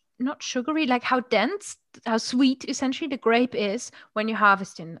sugary, like how dense, how sweet essentially the grape is when you're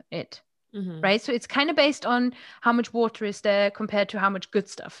harvesting it. Right, so it's kind of based on how much water is there compared to how much good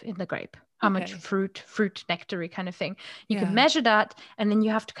stuff in the grape, how much fruit nectar kind of thing. You can measure that, and then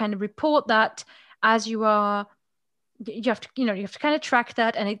you have to kind of report that as you are, you have to kind of track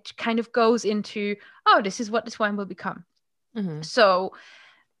that, and it kind of goes into, oh, this is what this wine will become. So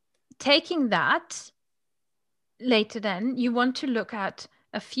taking that later, then you want to look at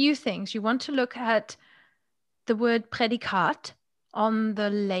a few things. You want to look at the word Prädikat on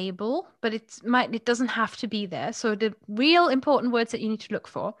the label, but it doesn't have to be there. So the real important words that you need to look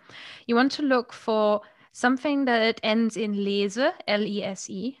for, you want to look for something that ends in lese,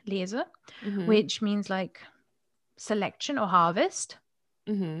 Lese, lese, which means like selection or harvest.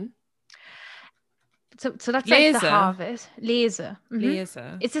 So that's like the harvest. Lese. Lese.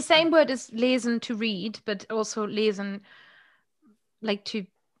 It's the same word as lesen, to read, but also lesen, like to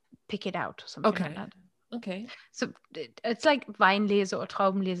pick it out or something like that. Okay. So it's like Weinlese or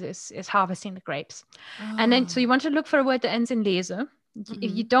Traubenlese is harvesting the grapes. And then, so you want to look for a word that ends in lese.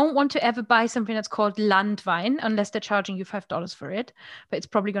 You don't want to ever buy something that's called Landwein unless they're charging you $5 for it, but it's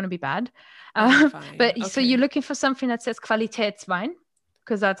probably going to be bad. So you're looking for something that says Qualitätswein,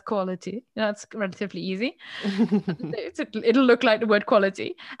 because that's quality. That's relatively easy. It'll look like the word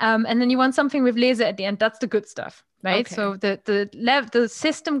quality. And then you want something with lese at the end. That's the good stuff, right? Okay. So the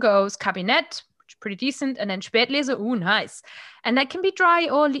system goes Kabinett, pretty decent, and then Spätlese, nice. And that can be dry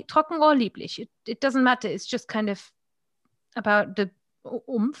or trocken or lieblich. It doesn't matter. It's just kind of about the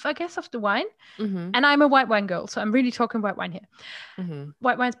oomph, I guess, of the wine. And I'm a white wine girl, so I'm really talking white wine here.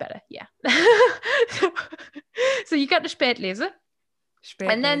 White wine's better, yeah. So you got the Spätlese.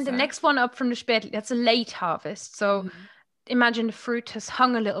 And then the next one up from the Spätlese, that's a late harvest. So imagine the fruit has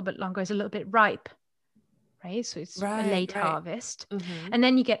hung a little bit longer, it's a little bit ripe. Right, so it's a late harvest. And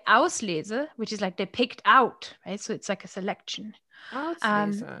then you get Auslese, which is like they picked out, right? So it's like a selection.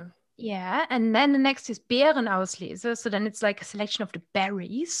 Auslese. Yeah, and then the next is Beerenauslese. So then it's like a selection of the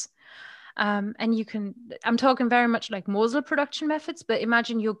berries. And I'm talking very much like Mosel production methods, but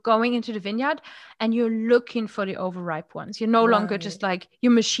imagine you're going into the vineyard and you're looking for the overripe ones. You're no longer just like,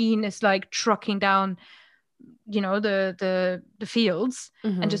 your machine is like trucking down the fields,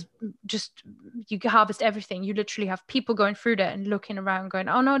 and Mm-hmm. just you harvest everything. You literally have people going through there and looking around going,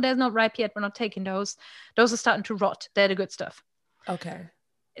 oh no, there's not ripe yet, we're not taking those are starting to rot, they're the good stuff. Okay.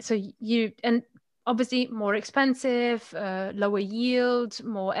 So and obviously more expensive, lower yield,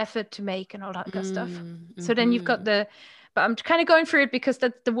 more effort to make, and all that good stuff. So then you've got Mm-hmm. but I'm kind of going through it because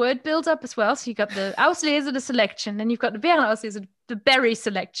that the word builds up as well. So you got the Auslese, the selection, then you've got the Beerenauslese, the berry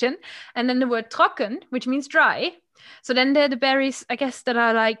selection, and then the word trocken, which means dry. So then they're the berries, I guess, that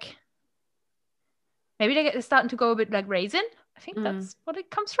are like, maybe they're starting to go a bit like raisin. I think that's what it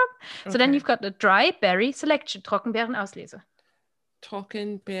comes from. So then Okay. you've got the dry berry selection, Trockenbeerenauslese.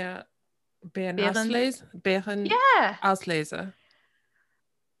 Trockenbeer, Beeren, Beeren yeah. Auslese.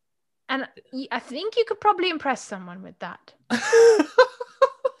 And I think you could probably impress someone with that.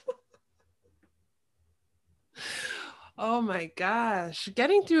 Oh my gosh.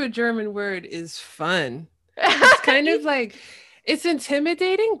 Getting through a German word is fun. It's kind of like, it's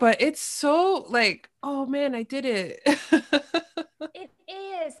intimidating, but it's so like, oh man, I did it. It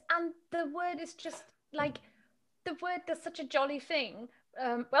is. And the word is just like, the word does such a jolly thing.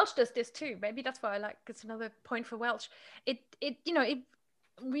 Welsh does this too. Maybe that's why I like, it's another point for Welsh.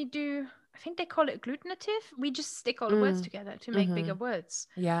 We do, I think they call it agglutinative. We just stick all the words Mm, together to make mm-hmm. bigger words.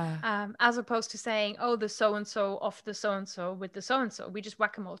 Yeah. As opposed to saying, oh, the so-and-so off the so-and-so with the so-and-so. We just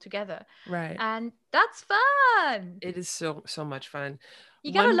whack them all together. Right. And that's fun. It is so much fun.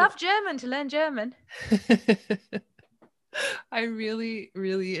 You gotta One love German to learn German. I really,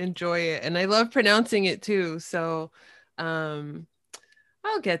 really enjoy it. And I love pronouncing it too. So I'll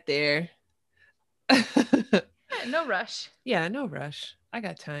get there. No rush. Yeah, no rush. I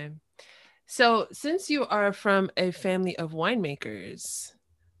got time. So since you are from a family of winemakers,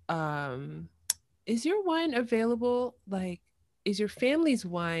 um, is your wine available? Like, is your family's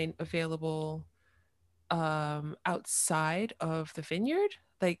wine available outside of the vineyard?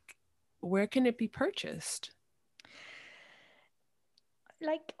 Like, where can it be purchased?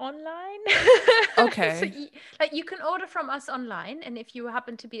 Like online. So Okay. like you can order from us online, and if you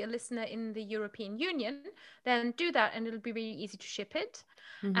happen to be a listener in the European Union, then do that and it'll be really easy to ship it.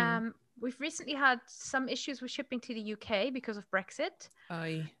 Mm-hmm. We've recently had some issues with shipping to the UK because of Brexit.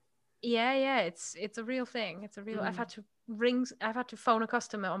 I. Yeah, it's a real thing. It's a real. Mm. I've had to phone a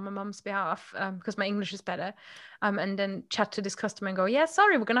customer on my mum's behalf, because my English is better, and then chat to this customer and go, yeah,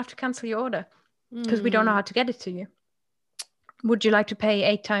 sorry, we're gonna have to cancel your order because we don't know how Mm. to get it to you. Would you like to pay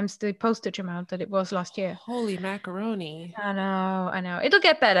 8 times the postage amount that it was last year? Holy macaroni. I know. It'll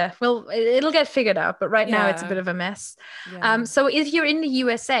get better. It'll get figured out, but right now it's a bit Yeah. of a mess. Yeah. So if you're in the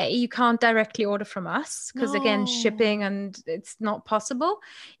USA, you can't directly order from us because again, shipping, No. and it's not possible.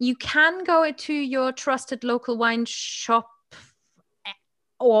 You can go to your trusted local wine shop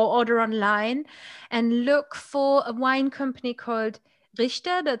or order online and look for a wine company called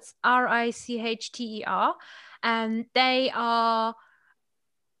Richter. That's Richter. And they are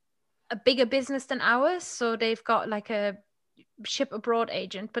a bigger business than ours. So they've got like a ship abroad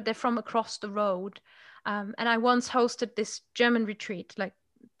agent, but they're from across the road. And I once hosted this German retreat, like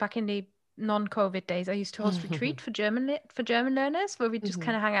back in the non-COVID days. I used to host retreat for German learners where we just Mhm.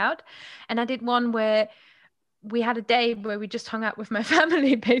 kind of hang out. And I did one where we had a day where we just hung out with my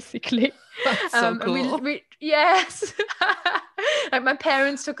family, basically. That's so And cool. we yes, like my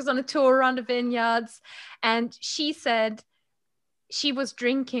parents took us on a tour around the vineyards, and she said she was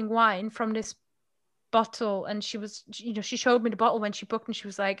drinking wine from this bottle, and she showed me the bottle when she booked, and she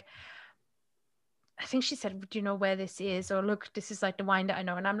was like, I think she said, do you know where this is? Or look, this is like the wine that I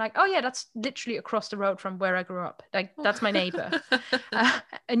know. And I'm like, oh yeah, that's literally across the road from where I grew up. Like that's my neighbor.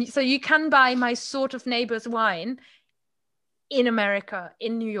 And so you can buy my sort of neighbor's wine in America,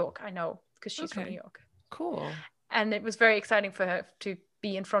 in New York. I know because she's from New Okay, York. cool. And it was very exciting for her to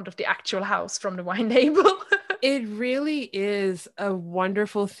be in front of the actual house from the wine label. It really is a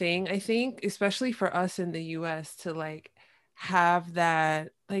wonderful thing, I think, especially for us in the US to like have that,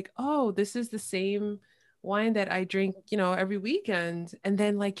 like, oh, this is the same wine that I drink, every weekend. And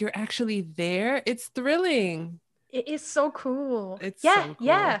then like you're actually there. It's thrilling. It is so cool. It's Yeah, so cool.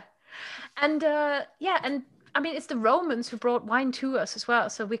 yeah. And and I mean it's the Romans who brought wine to us as well.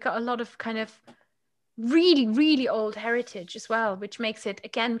 So we got a lot of kind of really, really old heritage as well, which makes it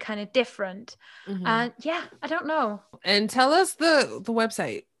again kind of different. Mhm. And yeah, I don't know. And tell us the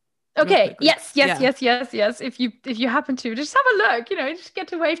website real Okay, quickly. Yeah. yes. If you happen to just have a look, just get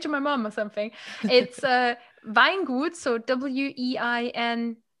to wave to my mom or something. It's Weingut, so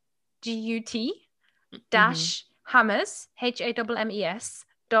Weingut Mhm. dash Hammes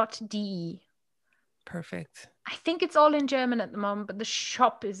HAMMES.de. Perfect. I think it's all in German at the moment, but the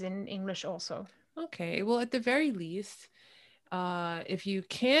shop is in English also. Okay. Well, at the very least, if you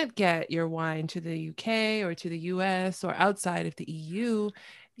can't get your wine to the UK or to the US or outside of the EU,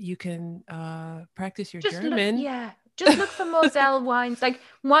 you can practice your Just look, German. yeah, just look for Moselle wines. Like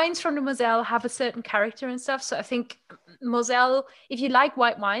wines from the Moselle have a certain character and stuff. So I think Moselle, if you like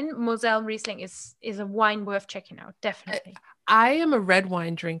white wine, Moselle Riesling is a wine worth checking out, I definitely. I am a red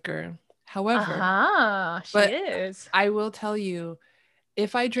wine drinker. However, Aha, she but is. I will tell you,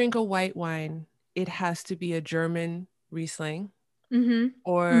 if I drink a white wine, it has to be a German Riesling Mm-hmm.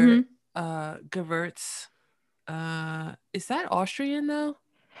 or Mm-hmm. Gewürz. Is that Austrian though?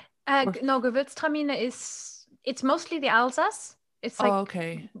 Or No, Gewürztraminer is it's mostly the Alsace. It's oh, like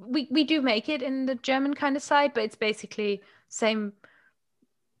okay. we do make it in the German kind of side, but it's basically same,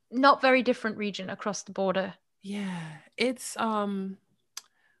 not very different region across the border. Yeah, it's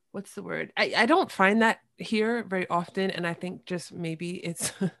what's the word? I don't find that here very often, and I think just maybe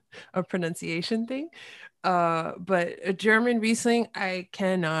it's a pronunciation thing. But a German Riesling, I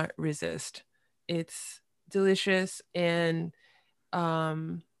cannot resist. It's delicious, and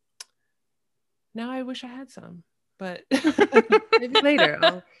um, now I wish I had some, but maybe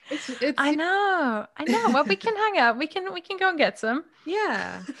later. It's I know. Well, we can hang out. We can go and get some.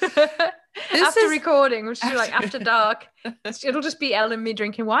 yeah. This After is recording, which is like after after dark. It'll just be Elle and me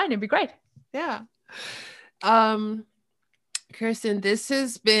drinking wine. It'd be great. yeah. Um, Kirsten, this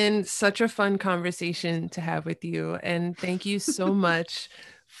has been such a fun conversation to have with you, and thank you so much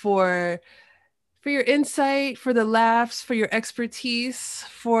for your insight, for the laughs, for your expertise,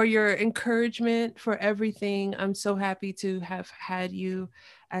 for your encouragement, for everything. I'm so happy to have had you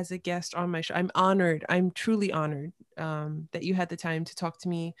as a guest on my show. I'm honored. I'm truly honored that you had the time to talk to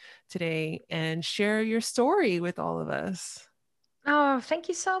me today and share your story with all of us. Oh, thank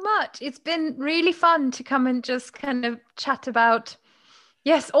you so much. It's been really fun to come and just kind of chat about,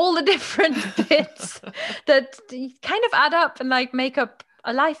 yes, all the different bits that kind of add up and like make up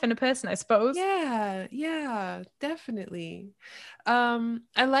a life and a person, I suppose. Yeah, yeah, definitely.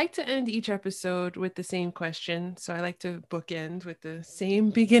 I like to end each episode with the same question. So I like to bookend with the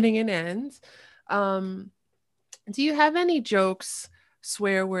same beginning and end. Um, do you have any jokes,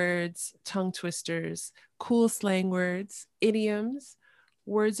 swear words, tongue twisters, cool slang words, idioms,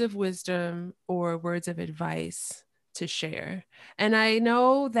 words of wisdom, or words of advice to share? And I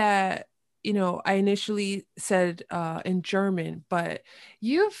know that, I initially said in German, but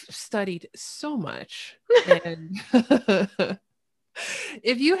you've studied so much. And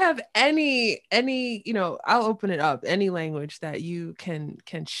if you have any, I'll open it up, any language that you can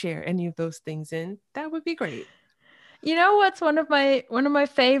share any of those things in, that would be great. You know what's one of my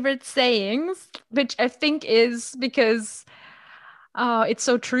favorite sayings, which I think is because it's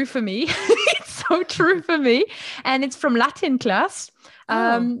so true for me. It's so true for me, and it's from Latin class.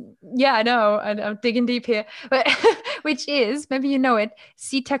 Oh, Yeah, I know, I'm digging deep here, but which is maybe you know it.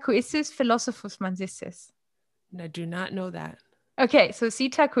 Si tacuissis philosophus mansisis. I do not know that. Okay, so si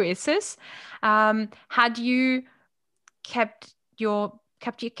tacuissis. Had you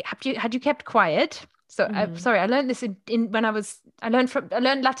had you kept quiet? So Mhm. sorry, I learned this in when I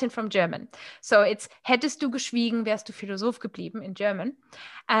learned Latin from German. So it's hättest du geschwiegen, wärst du Philosoph geblieben in German,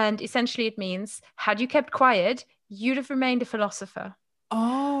 and essentially it means had you kept quiet, you'd have remained a philosopher.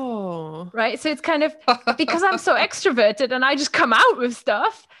 Oh. Right? So it's kind of because I'm so extroverted and I just come out with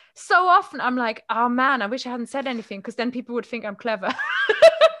stuff. So often I'm like, oh man, I wish I hadn't said anything because then people would think I'm clever.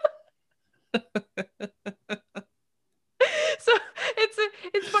 So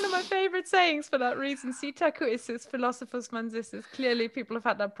it's one of my favorite sayings for that reason. Sitacuisis, philosophus mansisis. Clearly, people have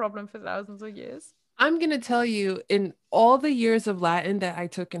had that problem for thousands of years. I'm going to tell you, in all the years of Latin that I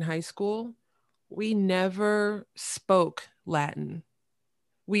took in high school, we never spoke Latin.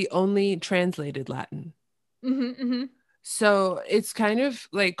 We only translated Latin. Hmm, hmm. So it's kind of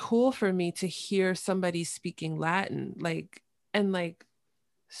like cool for me to hear somebody speaking Latin, like, and like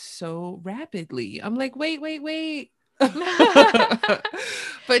so rapidly. I'm like, wait, wait, wait.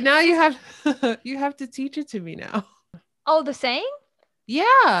 But now you have you have to teach it to me now. All the saying?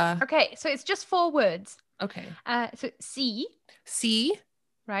 Yeah. Okay, so it's just four words. Okay. So si, See?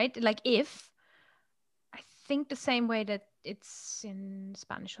 right? Like if. I think the same way that it's in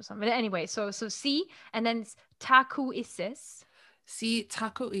Spanish or something. But anyway, so si, and then it's taku isis. See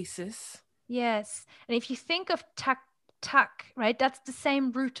tacoisis. Yes. And if you think of tak, right, that's the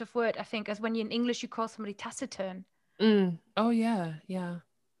same root of word, I think, as when you in English you call somebody taciturn. Mm. Oh yeah, yeah.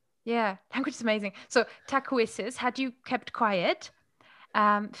 Yeah, language is amazing. So takuisis, had you kept quiet,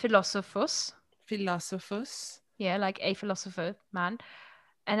 philosophus, Philosophus. yeah, like a philosopher man,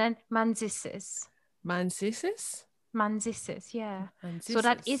 and then mansisis. Mansisis? Man sisses, yeah. Man So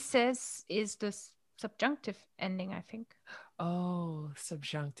that sisses. isses is the subjunctive ending, I think. Oh,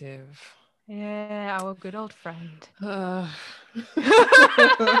 subjunctive. Yeah, our good old friend. Uh.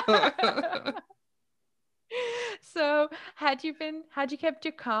 So had you kept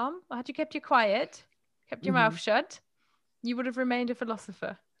your calm, had you kept your quiet, kept your mouth Mhm. shut, you would have remained a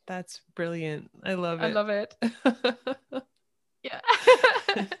philosopher. That's brilliant. I love I it. love it. Yeah.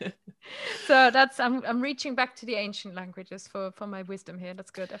 So that's I'm reaching back to the ancient languages for my wisdom here.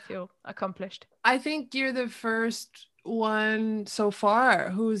 That's good. I feel accomplished. I think you're the first one so far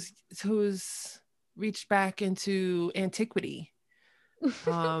who's reached back into antiquity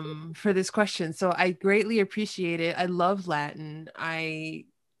for this question. So I greatly appreciate it. I love Latin. I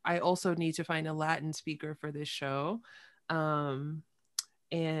also need to find a Latin speaker for this show. Um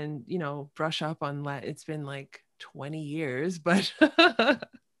and brush up on Latin. It's been like 20 years, but Me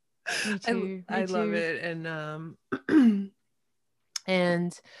I too. Me I love too. it.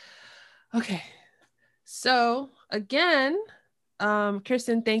 And okay. So again,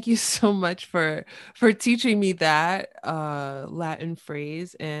 Kirsten, thank you so much for teaching me that Latin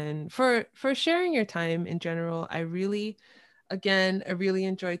phrase and for sharing your time in general. I really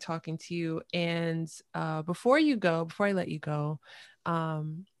enjoyed talking to you. And before I let you go,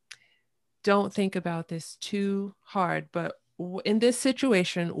 um, don't think about this too hard, but in this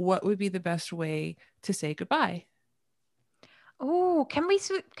situation, what would be the best way to say goodbye? Oh, can we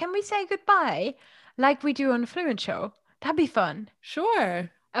say goodbye like we do on the Fluent show? That'd be fun.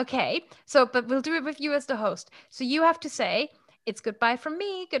 Sure. Okay. So, but we'll do it with you as the host. So you have to say, it's goodbye from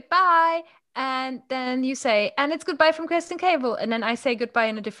me, goodbye. And then you say, and it's goodbye from Kristen Cable. And then I say goodbye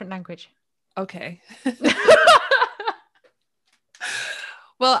in a different language. Okay.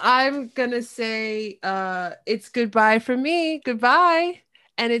 Well, I'm gonna say it's goodbye from me, goodbye,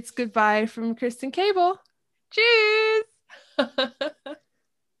 and it's goodbye from Kristen Cable. Cheers. That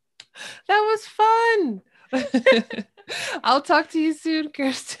was fun. I'll talk to you soon,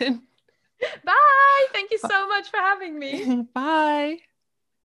 Kirsten. Bye. Thank you so much for having me. Bye.